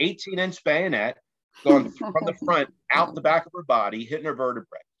talking on an 18-inch bayonet going from the front out the back of her body, hitting her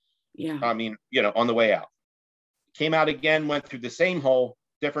vertebrae. Yeah. I mean, on the way out. Came out again, went through the same hole,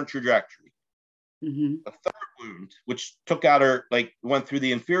 different trajectory. Mm-hmm. A third wound, which took out her, went through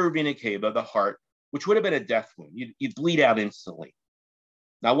the inferior vena cava, the heart, which would have been a death wound. You'd bleed out instantly.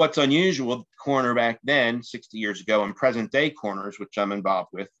 Now, what's unusual, coroner back then, 60 years ago, and present day coroners, which I'm involved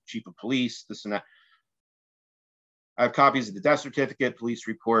with, chief of police, this and that. I have copies of the death certificate, police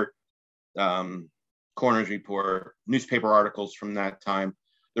report, coroner's report, newspaper articles from that time.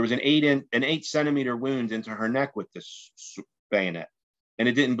 There was an 8-centimeter wound into her neck with this bayonet, and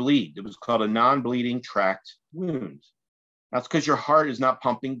it didn't bleed. It was called a non-bleeding tract wound. That's because your heart is not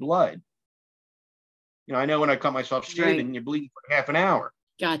pumping blood. I know when I cut myself shaving, right, you bleed for half an hour.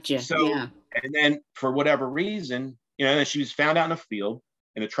 Gotcha. So, yeah. And then for whatever reason, she was found out in a field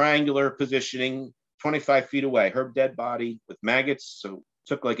in a triangular positioning, 25 feet away, her dead body with maggots. So it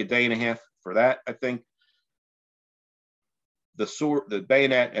took like a day and a half for that, I think. The sword, the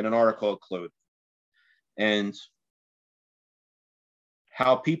bayonet, and an article of clothing. And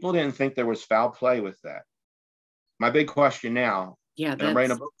how people didn't think there was foul play with that. My big question now, and I'm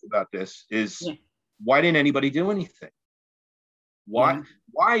writing a book about this, is why didn't anybody do anything? Why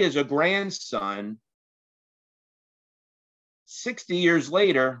is a grandson 60 years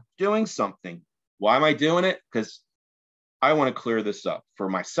later doing something? Why am I doing it? Because I want to clear this up for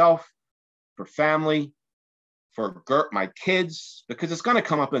myself, for family, for my kids, because it's going to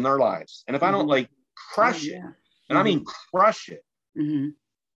come up in their lives. And if I don't crush it, and I mean crush it,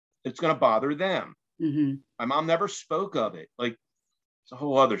 it's going to bother them. My mom never spoke of it. It's a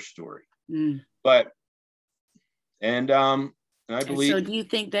whole other story. But, and I believe. So do you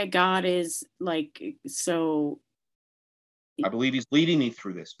think that God is so? I believe he's leading me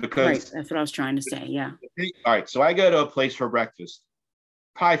through this because. Right, that's what I was trying to say. Yeah. All right. So I go to a place for breakfast,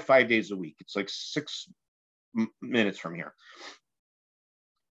 probably 5 days a week. It's 6 minutes from here,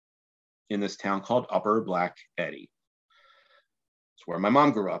 in this town called Upper Black Eddy. It's where my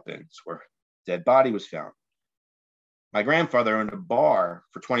mom grew up in. It's where dead body was found. My grandfather owned a bar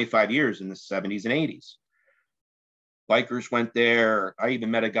for 25 years in the 70s and 80s. Bikers went there. I even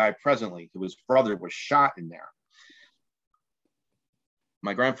met a guy presently whose brother was shot in there.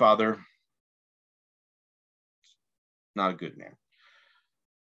 My grandfather, not a good man.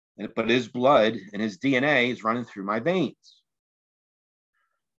 But his blood and his DNA is running through my veins.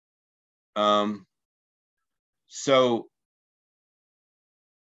 So,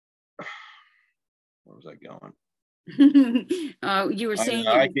 where was I going? You were saying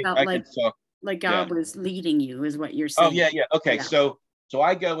you felt like God was leading you, is what you're saying. Oh, yeah. Okay, yeah. So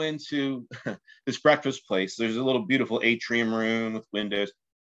I go into this breakfast place. There's a little beautiful atrium room with windows.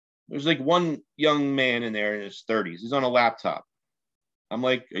 There's one young man in there in his 30s. He's on a laptop. I'm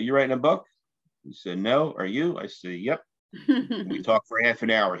like, "Are you writing a book?" He said, "No." "Are you?" I said, "Yep." We talked for half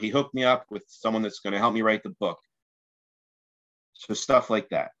an hour. He hooked me up with someone that's going to help me write the book. So stuff like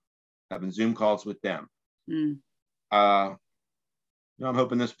that. Having Zoom calls with them. I'm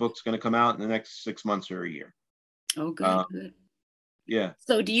hoping this book's going to come out in the next 6 months or a year. Oh, good. Good. Yeah.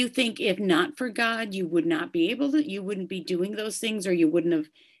 So do you think if not for God, you would not be able to, you wouldn't be doing those things, or you wouldn't have,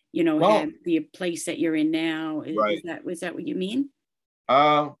 had the place that you're in now? Right. Is that what you mean?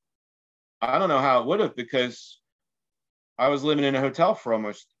 I don't know how it would have, because I was living in a hotel for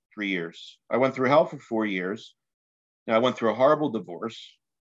almost 3 years. I went through hell for 4 years. Now I went through a horrible divorce.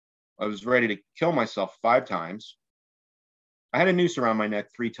 I was ready to kill myself 5 times. I had a noose around my neck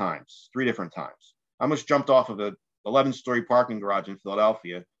 3 times, 3 different times. I almost jumped off of a 11-story parking garage in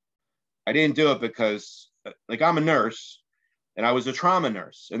Philadelphia. I didn't do it because, I'm a nurse, and I was a trauma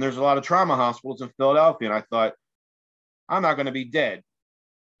nurse, and there's a lot of trauma hospitals in Philadelphia, and I thought, I'm not going to be dead,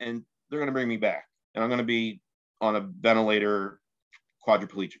 and they're going to bring me back, and I'm going to be on a ventilator,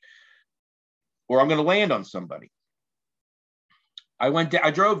 quadriplegic, or I'm going to land on somebody.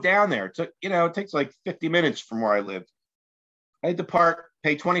 I drove down there. It took, it takes like 50 minutes from where I lived. I had to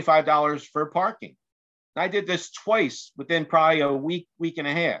pay $25 for parking. I did this twice within probably a week and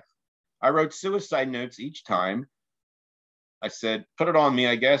a half. I wrote suicide notes each time. I said, put it on me,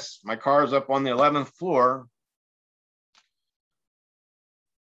 I guess. My car's up on the 11th floor.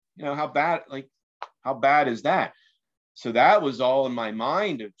 How bad is that? So that was all in my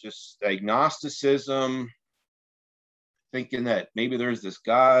mind of just agnosticism, thinking that maybe there's this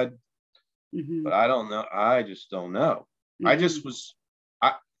God, but I don't know. I just don't know. I just was,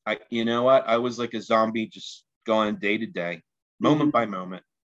 you know what? I was like a zombie, just going day to day, moment by moment.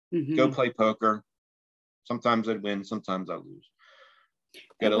 Go play poker. Sometimes I'd win, sometimes I'd lose.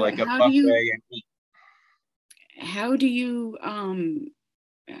 Go to like a buffet and eat. How do you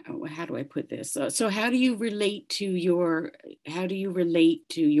how do I put this? So how do you relate to your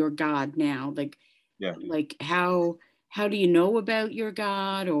God now? Like how do you know about your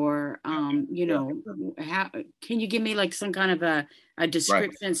God, or how can you give me like some kind of a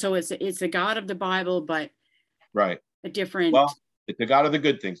description? Right. So it's a God of the Bible, but right, a different. Well, it's the God of the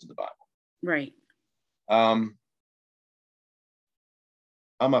good things of the Bible. Right. I'm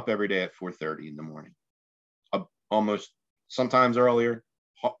up every day at 4:30 in the morning. Almost sometimes earlier,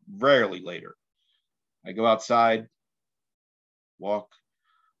 rarely later. I go outside, walk.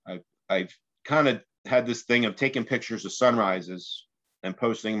 I've kind of had this thing of taking pictures of sunrises and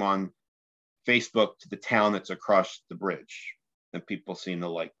posting them on Facebook to the town that's across the bridge, and people seem to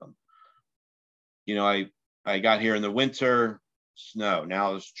like them. I got here in the winter, snow.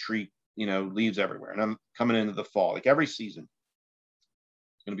 Now there's leaves everywhere, and I'm coming into the fall. Like every season,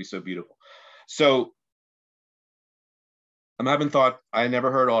 it's going to be so beautiful. So I'm having I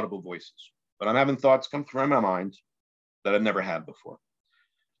never heard audible voices, but I'm having thoughts come through my mind that I've never had before.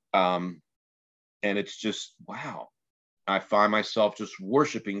 And it's just, wow. I find myself just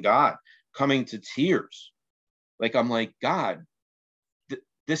worshiping God, coming to tears. Like, I'm like, God,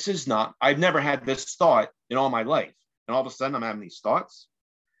 this is not, I've never had this thought in all my life. And all of a sudden I'm having these thoughts.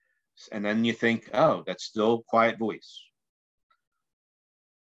 And then you think, oh, that's still quiet voice.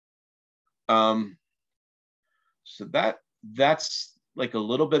 So that's like a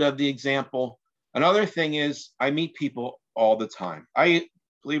little bit of the example. Another thing is I meet people all the time.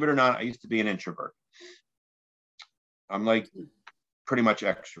 Believe it or not, I used to be an introvert. I'm like pretty much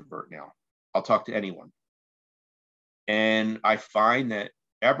extrovert now. I'll talk to anyone. And I find that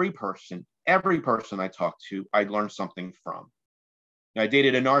every person I talk to, I learn something from. I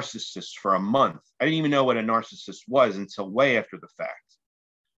dated a narcissist for a month. I didn't even know what a narcissist was until way after the fact.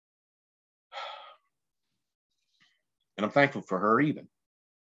 And I'm thankful for her even,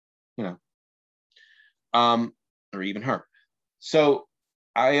 or even her. So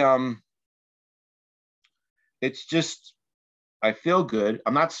it's just, I feel good.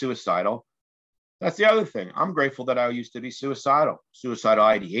 I'm not suicidal. That's the other thing. I'm grateful that I used to be suicidal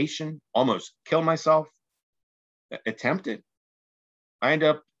ideation, almost kill myself, attempted. I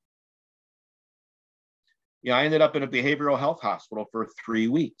ended up in a behavioral health hospital for 3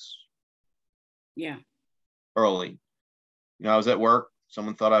 weeks. Yeah. Early. I was at work.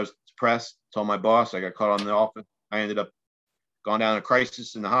 Someone thought I was depressed, told my boss. I got caught on the office. I ended up going down to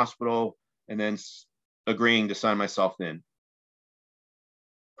crisis in the hospital and then agreeing to sign myself in.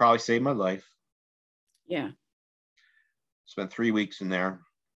 Probably saved my life. Yeah. Spent 3 weeks in there.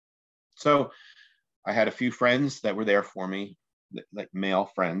 So I had a few friends that were there for me, like male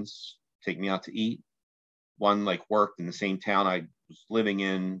friends, take me out to eat. One worked in the same town I was living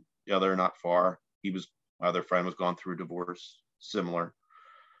in, the other not far. My other friend was going through a divorce, similar.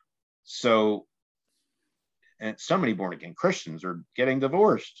 So, and so many born again Christians are getting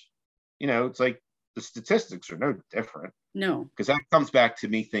divorced. It's like the statistics are no different. No. Because that comes back to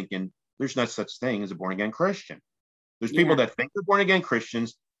me thinking there's no such thing as a born again Christian. There's people that think they're born again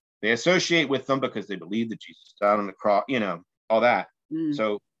Christians. They associate with them because they believe that Jesus died on the cross, all that.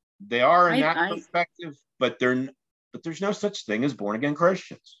 So they are in that perspective, but there's no such thing as born again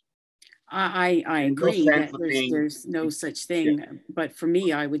Christians. I agree that there's no such thing. Yeah. But for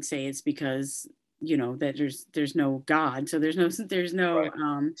me, I would say it's because that there's no God, so there's no right.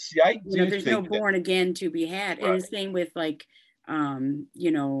 There's no born again to be had. Right. And the same with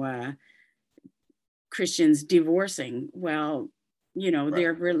Christians divorcing. Well, right.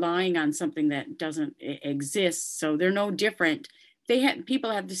 They're relying on something that doesn't exist, so they're no different.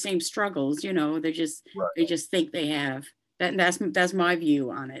 People have the same struggles. They just think they have. That's my view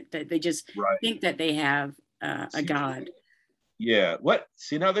on it. That they just think that they have a God. Yeah.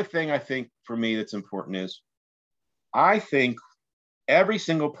 Another thing I think for me that's important is I think every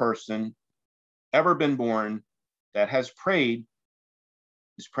single person ever been born that has prayed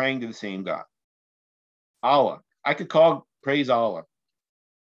is praying to the same God. Allah. I could praise Allah.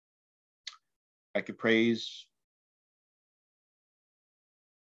 I could praise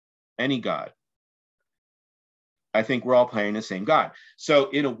any God. I think we're all praying the same God. So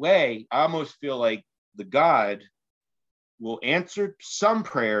in a way, I almost feel like the God will answer some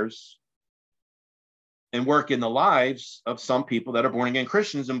prayers and work in the lives of some people that are born again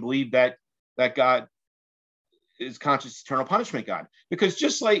Christians and believe that God is conscious eternal punishment God. Because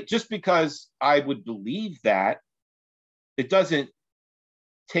just because I would believe that, it doesn't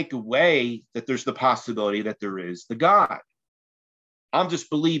take away that there's the possibility that there is the God. I'm just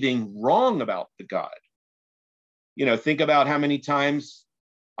believing wrong about the God. Think about how many times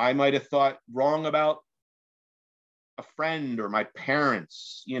I might have thought wrong about a friend or my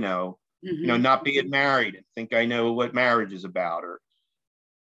parents, not being married and think I know what marriage is about, or,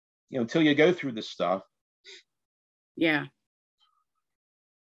 until you go through this stuff. Yeah.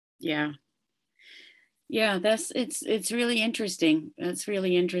 It's really interesting. That's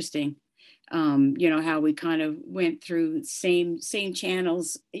really interesting. How we kind of went through same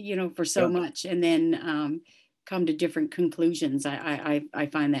channels, for so much, and then come to different conclusions. I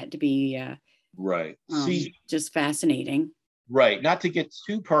find that to be right. Just fascinating. Right. Not to get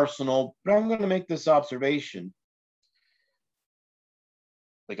too personal, but I'm going to make this observation.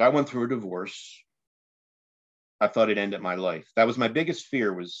 Like, I went through a divorce. I thought it ended my life. That was my biggest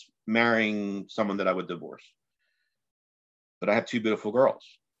fear, was marrying someone that I would divorce. But I have two beautiful girls.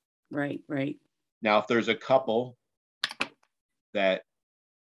 Right. Now, if there's a couple that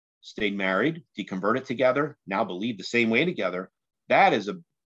stayed married, deconverted together, now believe the same way together, that is a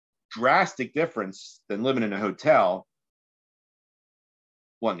drastic difference than living in a hotel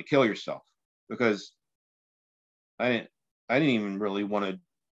wanting to kill yourself. Because I didn't even really want to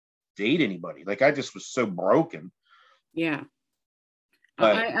date anybody. Like, I just was so broken. Yeah.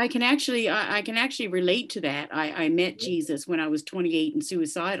 But I can actually relate to that. I met Jesus when I was 28 and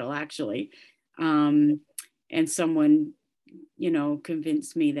suicidal, actually. And someone,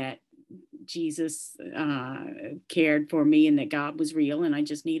 convinced me that Jesus cared for me and that God was real, and I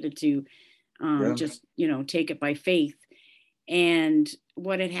just needed to take it by faith. And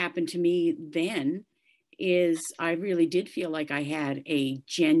what had happened to me then is I really did feel like I had a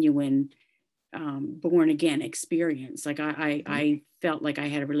genuine born again experience. Like I felt like I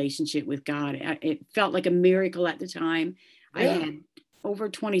had a relationship with God. It felt like a miracle at the time. Yeah. I had over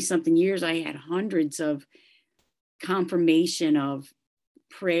 20 something years, I had hundreds of confirmation of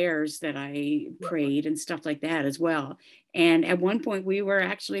prayers that I prayed and stuff like that as well. And at one point we were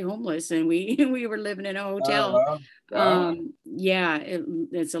actually homeless, and we were living in a hotel.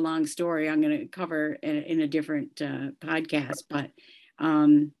 It's a long story I'm going to cover in a different podcast, but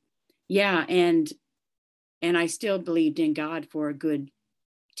and I still believed in God for a good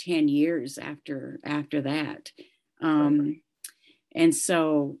 10 years after that. And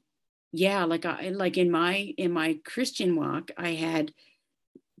so, like in my Christian walk, I had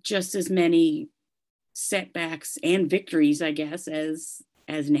just as many setbacks and victories, I guess, as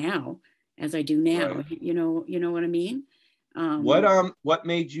I do now. Right. You know what I mean? What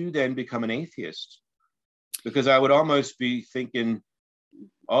made you then become an atheist? Because I would almost be thinking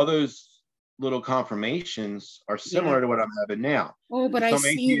all those little confirmations are similar to what I'm having now. Oh, but I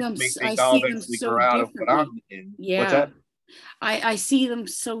see them so differently. What's that? I see them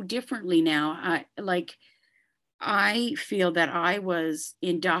so differently now. I feel that I was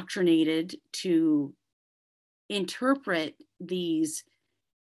indoctrinated to interpret these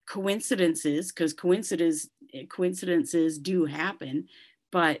coincidences, because coincidences do happen.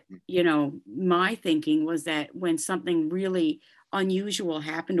 But, my thinking was that when something really unusual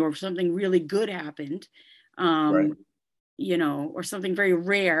happened, or something really good happened, or something very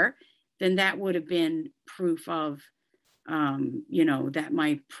rare, then that would have been proof of, that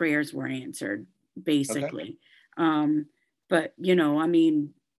my prayers were answered, basically. Okay. But,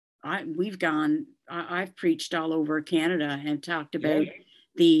 I've preached all over Canada and talked about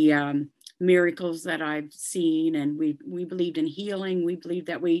the miracles that I've seen, and we believed in healing. We believed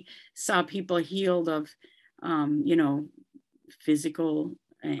that we saw people healed of, physical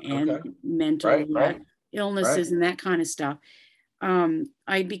and mental illnesses and that kind of stuff.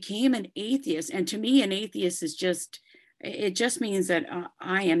 I became an atheist, and to me, an atheist is it just means that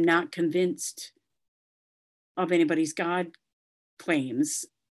I am not convinced of anybody's God claims.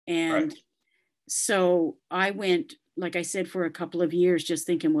 And so I went, like I said, for a couple of years just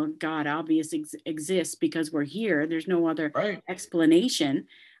thinking, well, God obviously exists because we're here. There's no other explanation.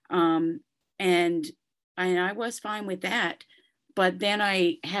 And I was fine with that. But then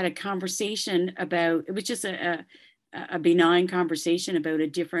I had a conversation about, it was just a benign conversation about a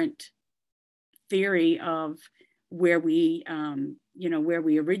different theory of where we, where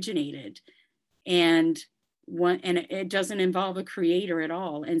we originated. And it doesn't involve a creator at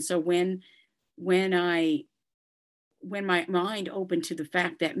all. And so when my mind opened to the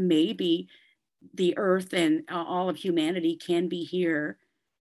fact that maybe the earth and all of humanity can be here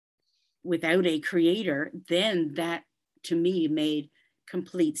without a creator, then that to me made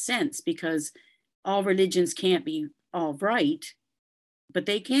complete sense, because all religions can't be all right, but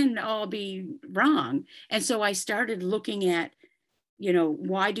they can all be wrong. And so I started looking at,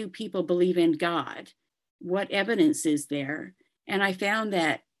 why do people believe in God? What evidence is there? And I found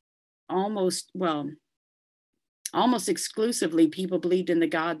that almost exclusively people believed in the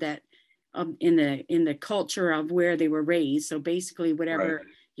God that in the culture of where they were raised. So basically whatever Right.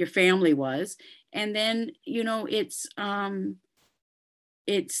 your family was. And then,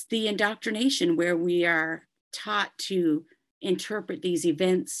 it's the indoctrination where we are taught to interpret these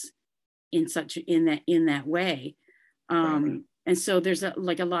events in that way. And so there's a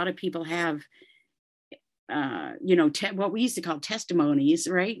lot of people have, what we used to call testimonies,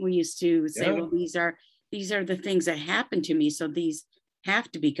 right? We used to say, Yeah. well, these are the things that happened to me, so these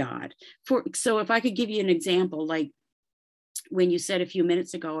have to be God. So if I could give you an example, like when you said a few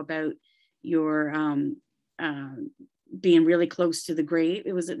minutes ago about your being really close to the grave,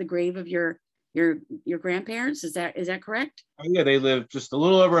 it was at the grave of your grandparents. Is that correct? Oh, yeah, they live just a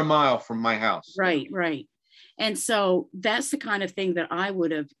little over a mile from my house. Right, yeah. Right. And so that's the kind of thing that I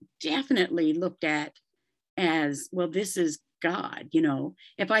would have definitely looked at as, well, this is God.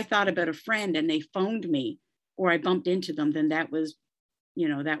 If I thought about a friend and they phoned me or I bumped into them, then that was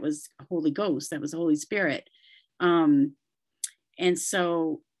Holy Ghost, that was Holy Spirit. And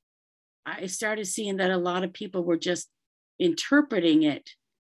so I started seeing that a lot of people were just interpreting it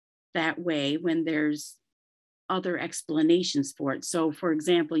that way when there's other explanations for it. So for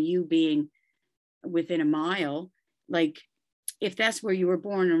example, you being within a mile, like if that's where you were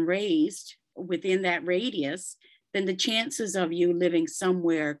born and raised within that radius, then the chances of you living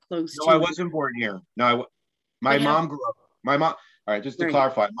somewhere close No, to I wasn't born here. No, my mom grew up. My mom. All right, just to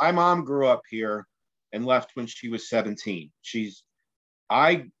clarify, my mom grew up here and left when she was 17. She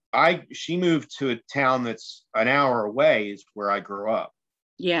moved to a town that's an hour away is where I grew up.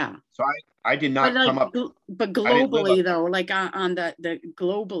 Yeah. So I did not come up. But globally though, like on the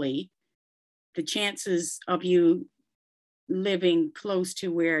globally, the chances of you living close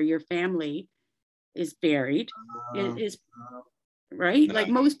to where your family is buried is right. No. Like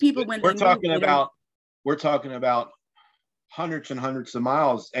most people when we're talking about hundreds and hundreds of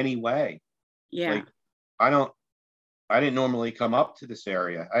miles anyway. Yeah. Like I didn't normally come up to this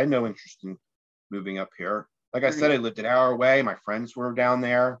area. I had no interest in moving up here. Like I said, I lived an hour away. My friends were down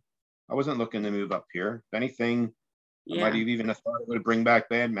there. I wasn't looking to move up here. If anything, I might have even thought it would bring back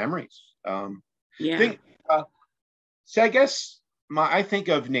bad memories. So I guess I think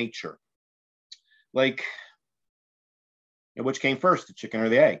of nature, like, which came first, the chicken or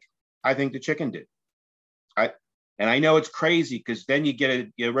the egg? I think the chicken did. And I know it's crazy because then you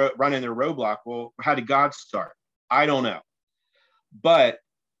run into a roadblock. Well, how did God start? I don't know. But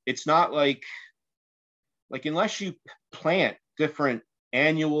it's not like unless you plant different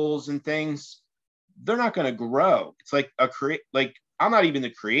annuals and things, they're not going to grow. It's like I'm not even the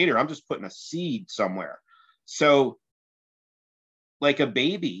creator. I'm just putting a seed somewhere. So like a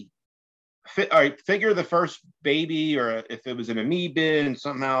baby, all right, figure the first baby, or if it was an amoeba and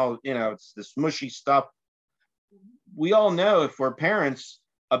somehow, it's this mushy stuff. We all know if we're parents,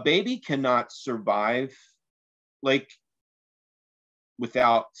 a baby cannot survive like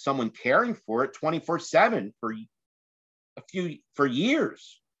without someone caring for it 24/7 for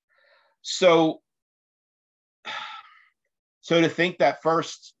years. So to think that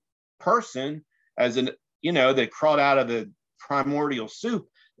first person that crawled out of the primordial soup,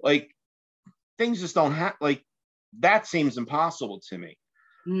 like things just don't have, like that seems impossible to me.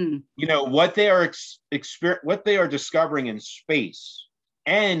 What they are discovering in space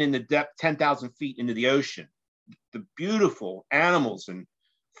and in the depth 10,000 feet into the ocean, the beautiful animals and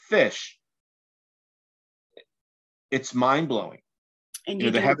fish, it's mind-blowing. And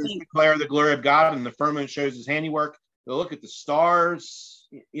the heavens declare the glory of God, and the firmament shows his handiwork. They look at the stars,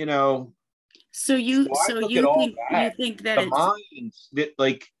 So you think that the minds that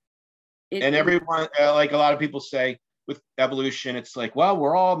everyone, like a lot of people say with evolution, it's like, well,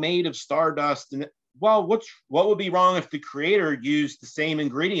 we're all made of stardust, and well, what would be wrong if the creator used the same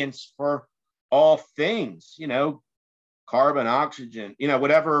ingredients for all things, carbon, oxygen,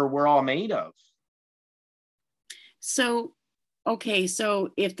 whatever we're all made of. So, okay,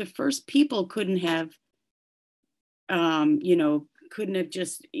 so if the first people couldn't have couldn't have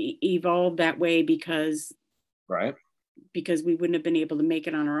just evolved that way because we wouldn't have been able to make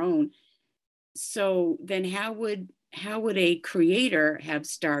it on our own. So then how would a creator have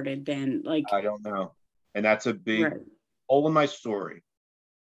started then? Like, I don't know. And that's a big hole in my story.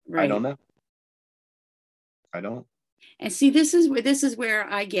 Right. I don't know. I don't. And see, this is where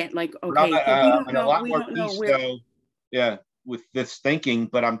I get like, okay, we don't know where. Though, yeah, with this thinking,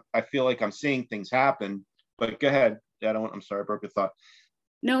 but I feel like I'm seeing things happen. But go ahead. Yeah, I'm sorry, I broke your thought.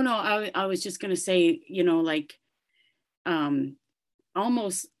 No, I was just gonna say, like,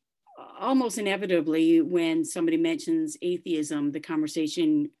 almost inevitably when somebody mentions atheism, the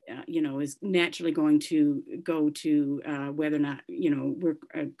conversation, is naturally going to go to whether or not, we're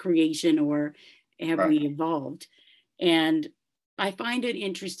creation or have we evolved. And I find it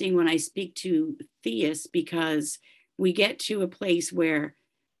interesting when I speak to theists because we get to a place where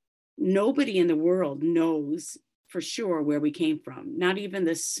nobody in the world knows for sure where we came from. Not even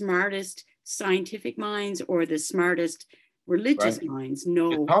the smartest scientific minds or the smartest religious minds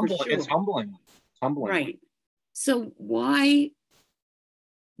know for sure. It's humbling. Right. So why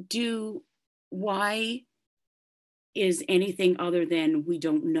is anything other than we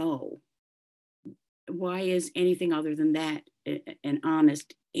don't know? Why is anything other than that an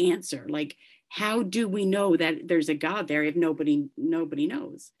honest answer? Like, how do we know that there's a God there if nobody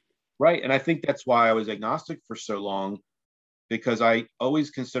knows? Right. And I think that's why I was agnostic for so long, because I always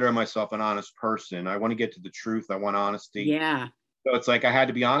consider myself an honest person. I want to get to the truth. I want honesty. Yeah. So it's like I had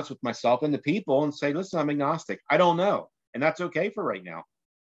to be honest with myself and the people and say, listen, I'm agnostic. I don't know. And that's okay for right now.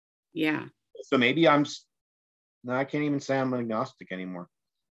 Yeah. So maybe I can't even say I'm an agnostic anymore.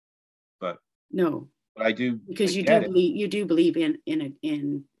 But no. But I do, because you do believe in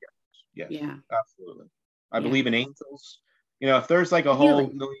yes, yeah, absolutely. I believe in angels. If there's like a whole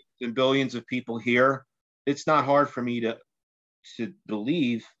millions and billions of people here, it's not hard for me to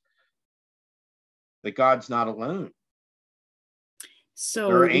believe that God's not alone. So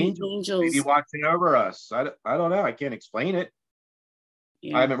there are angels maybe watching over us. I don't know. I can't explain it.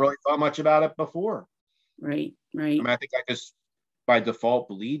 Yeah. I haven't really thought much about it before. Right. I mean, I think I just by default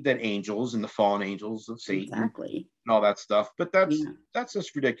believe that angels and the fallen angels of Satan and all that stuff. But that's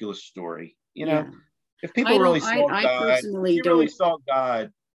just ridiculous story. If people really saw God, saw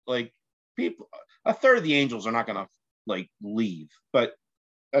God, like people, a third of the angels are not going to like leave. But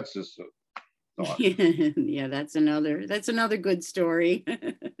that's just a thought. Yeah, that's another good story.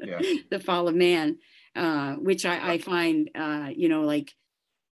 Yeah. The fall of man, which I find, like,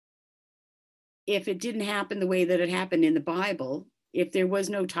 if it didn't happen the way that it happened in the Bible, if there was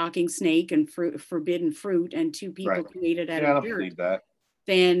no talking snake and forbidden fruit and two people created out of dirt,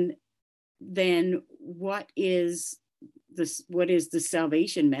 then what is the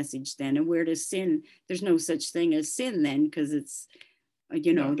salvation message then? And where does sin? There's no such thing as sin then, because it's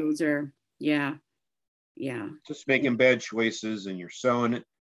those are just making bad choices, and you're sowing it.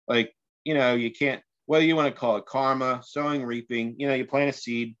 Like, you can't, whether you want to call it karma, sowing, reaping, you plant a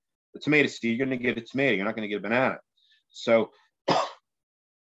seed, a tomato seed, you're going to get a tomato, you're not going to get a banana. So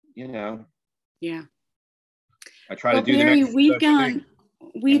yeah, I try to do Barry, we've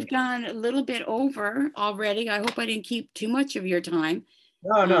gone a little bit over already. I hope I didn't keep too much of your time.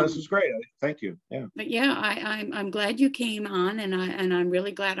 No, this is great. Thank you. Yeah. But yeah, I'm glad you came on, and I'm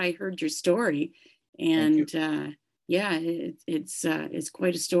really glad I heard your story. And it's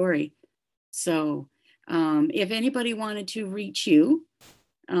quite a story. So if anybody wanted to reach you,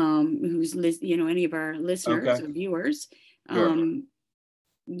 who's any of our listeners or viewers, do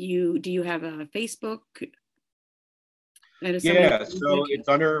you have a Facebook? Yeah, so it's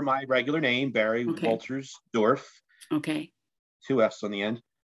under my regular name, Barry Woltersdorf. Okay. 2 F's on the end.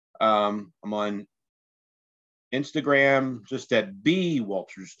 I'm on Instagram just at B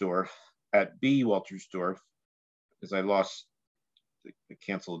Woltersdorf, because I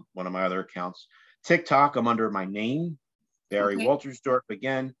canceled one of my other accounts. TikTok, I'm under my name, Barry Woltersdorf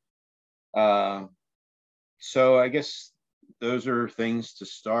again. So I guess those are things to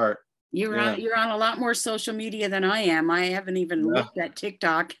start. You're on a lot more social media than I am. I haven't even looked at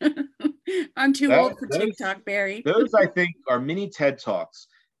TikTok. I'm too old for TikTok, Barry. Those I think are mini TED Talks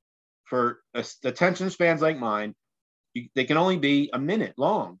for attention spans like mine. They can only be a minute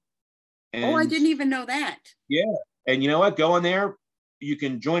long. And, I didn't even know that. Yeah, and you know what? Go in there. You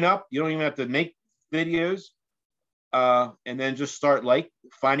can join up. You don't even have to make videos, and then just start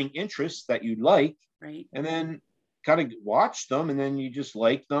finding interests that you like, right? And then kind of watch them, and then you just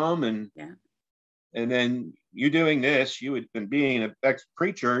like them, and then you doing this, you would, and being an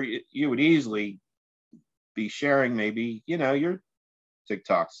ex-preacher, you would easily be sharing maybe your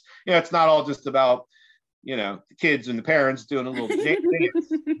TikToks. It's not all just about you know, the kids and the parents doing a little dance.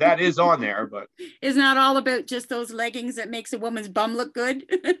 That is on there, but it's not all about just those leggings that makes a woman's bum look good.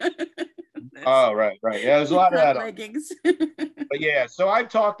 Oh, right. Yeah, there's a lot of that. Leggings. But yeah, so I've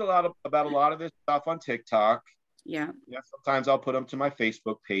talked about a lot of this stuff on TikTok. Yeah. Sometimes I'll put them to my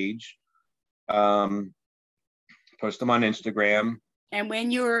Facebook page. Post them on Instagram. And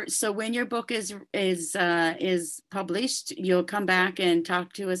when your book is published, you'll come back and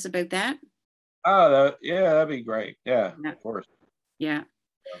talk to us about that. Oh, yeah, that'd be great. Yeah, of course. Yeah.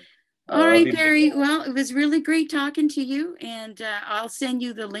 All right, Perry. Well, it was really great talking to you, and I'll send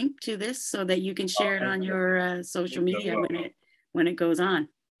you the link to this so that you can share it on your social media when it goes on.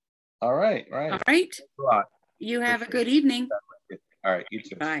 All right. All right. You have a good evening. All right. You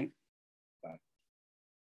too. Bye.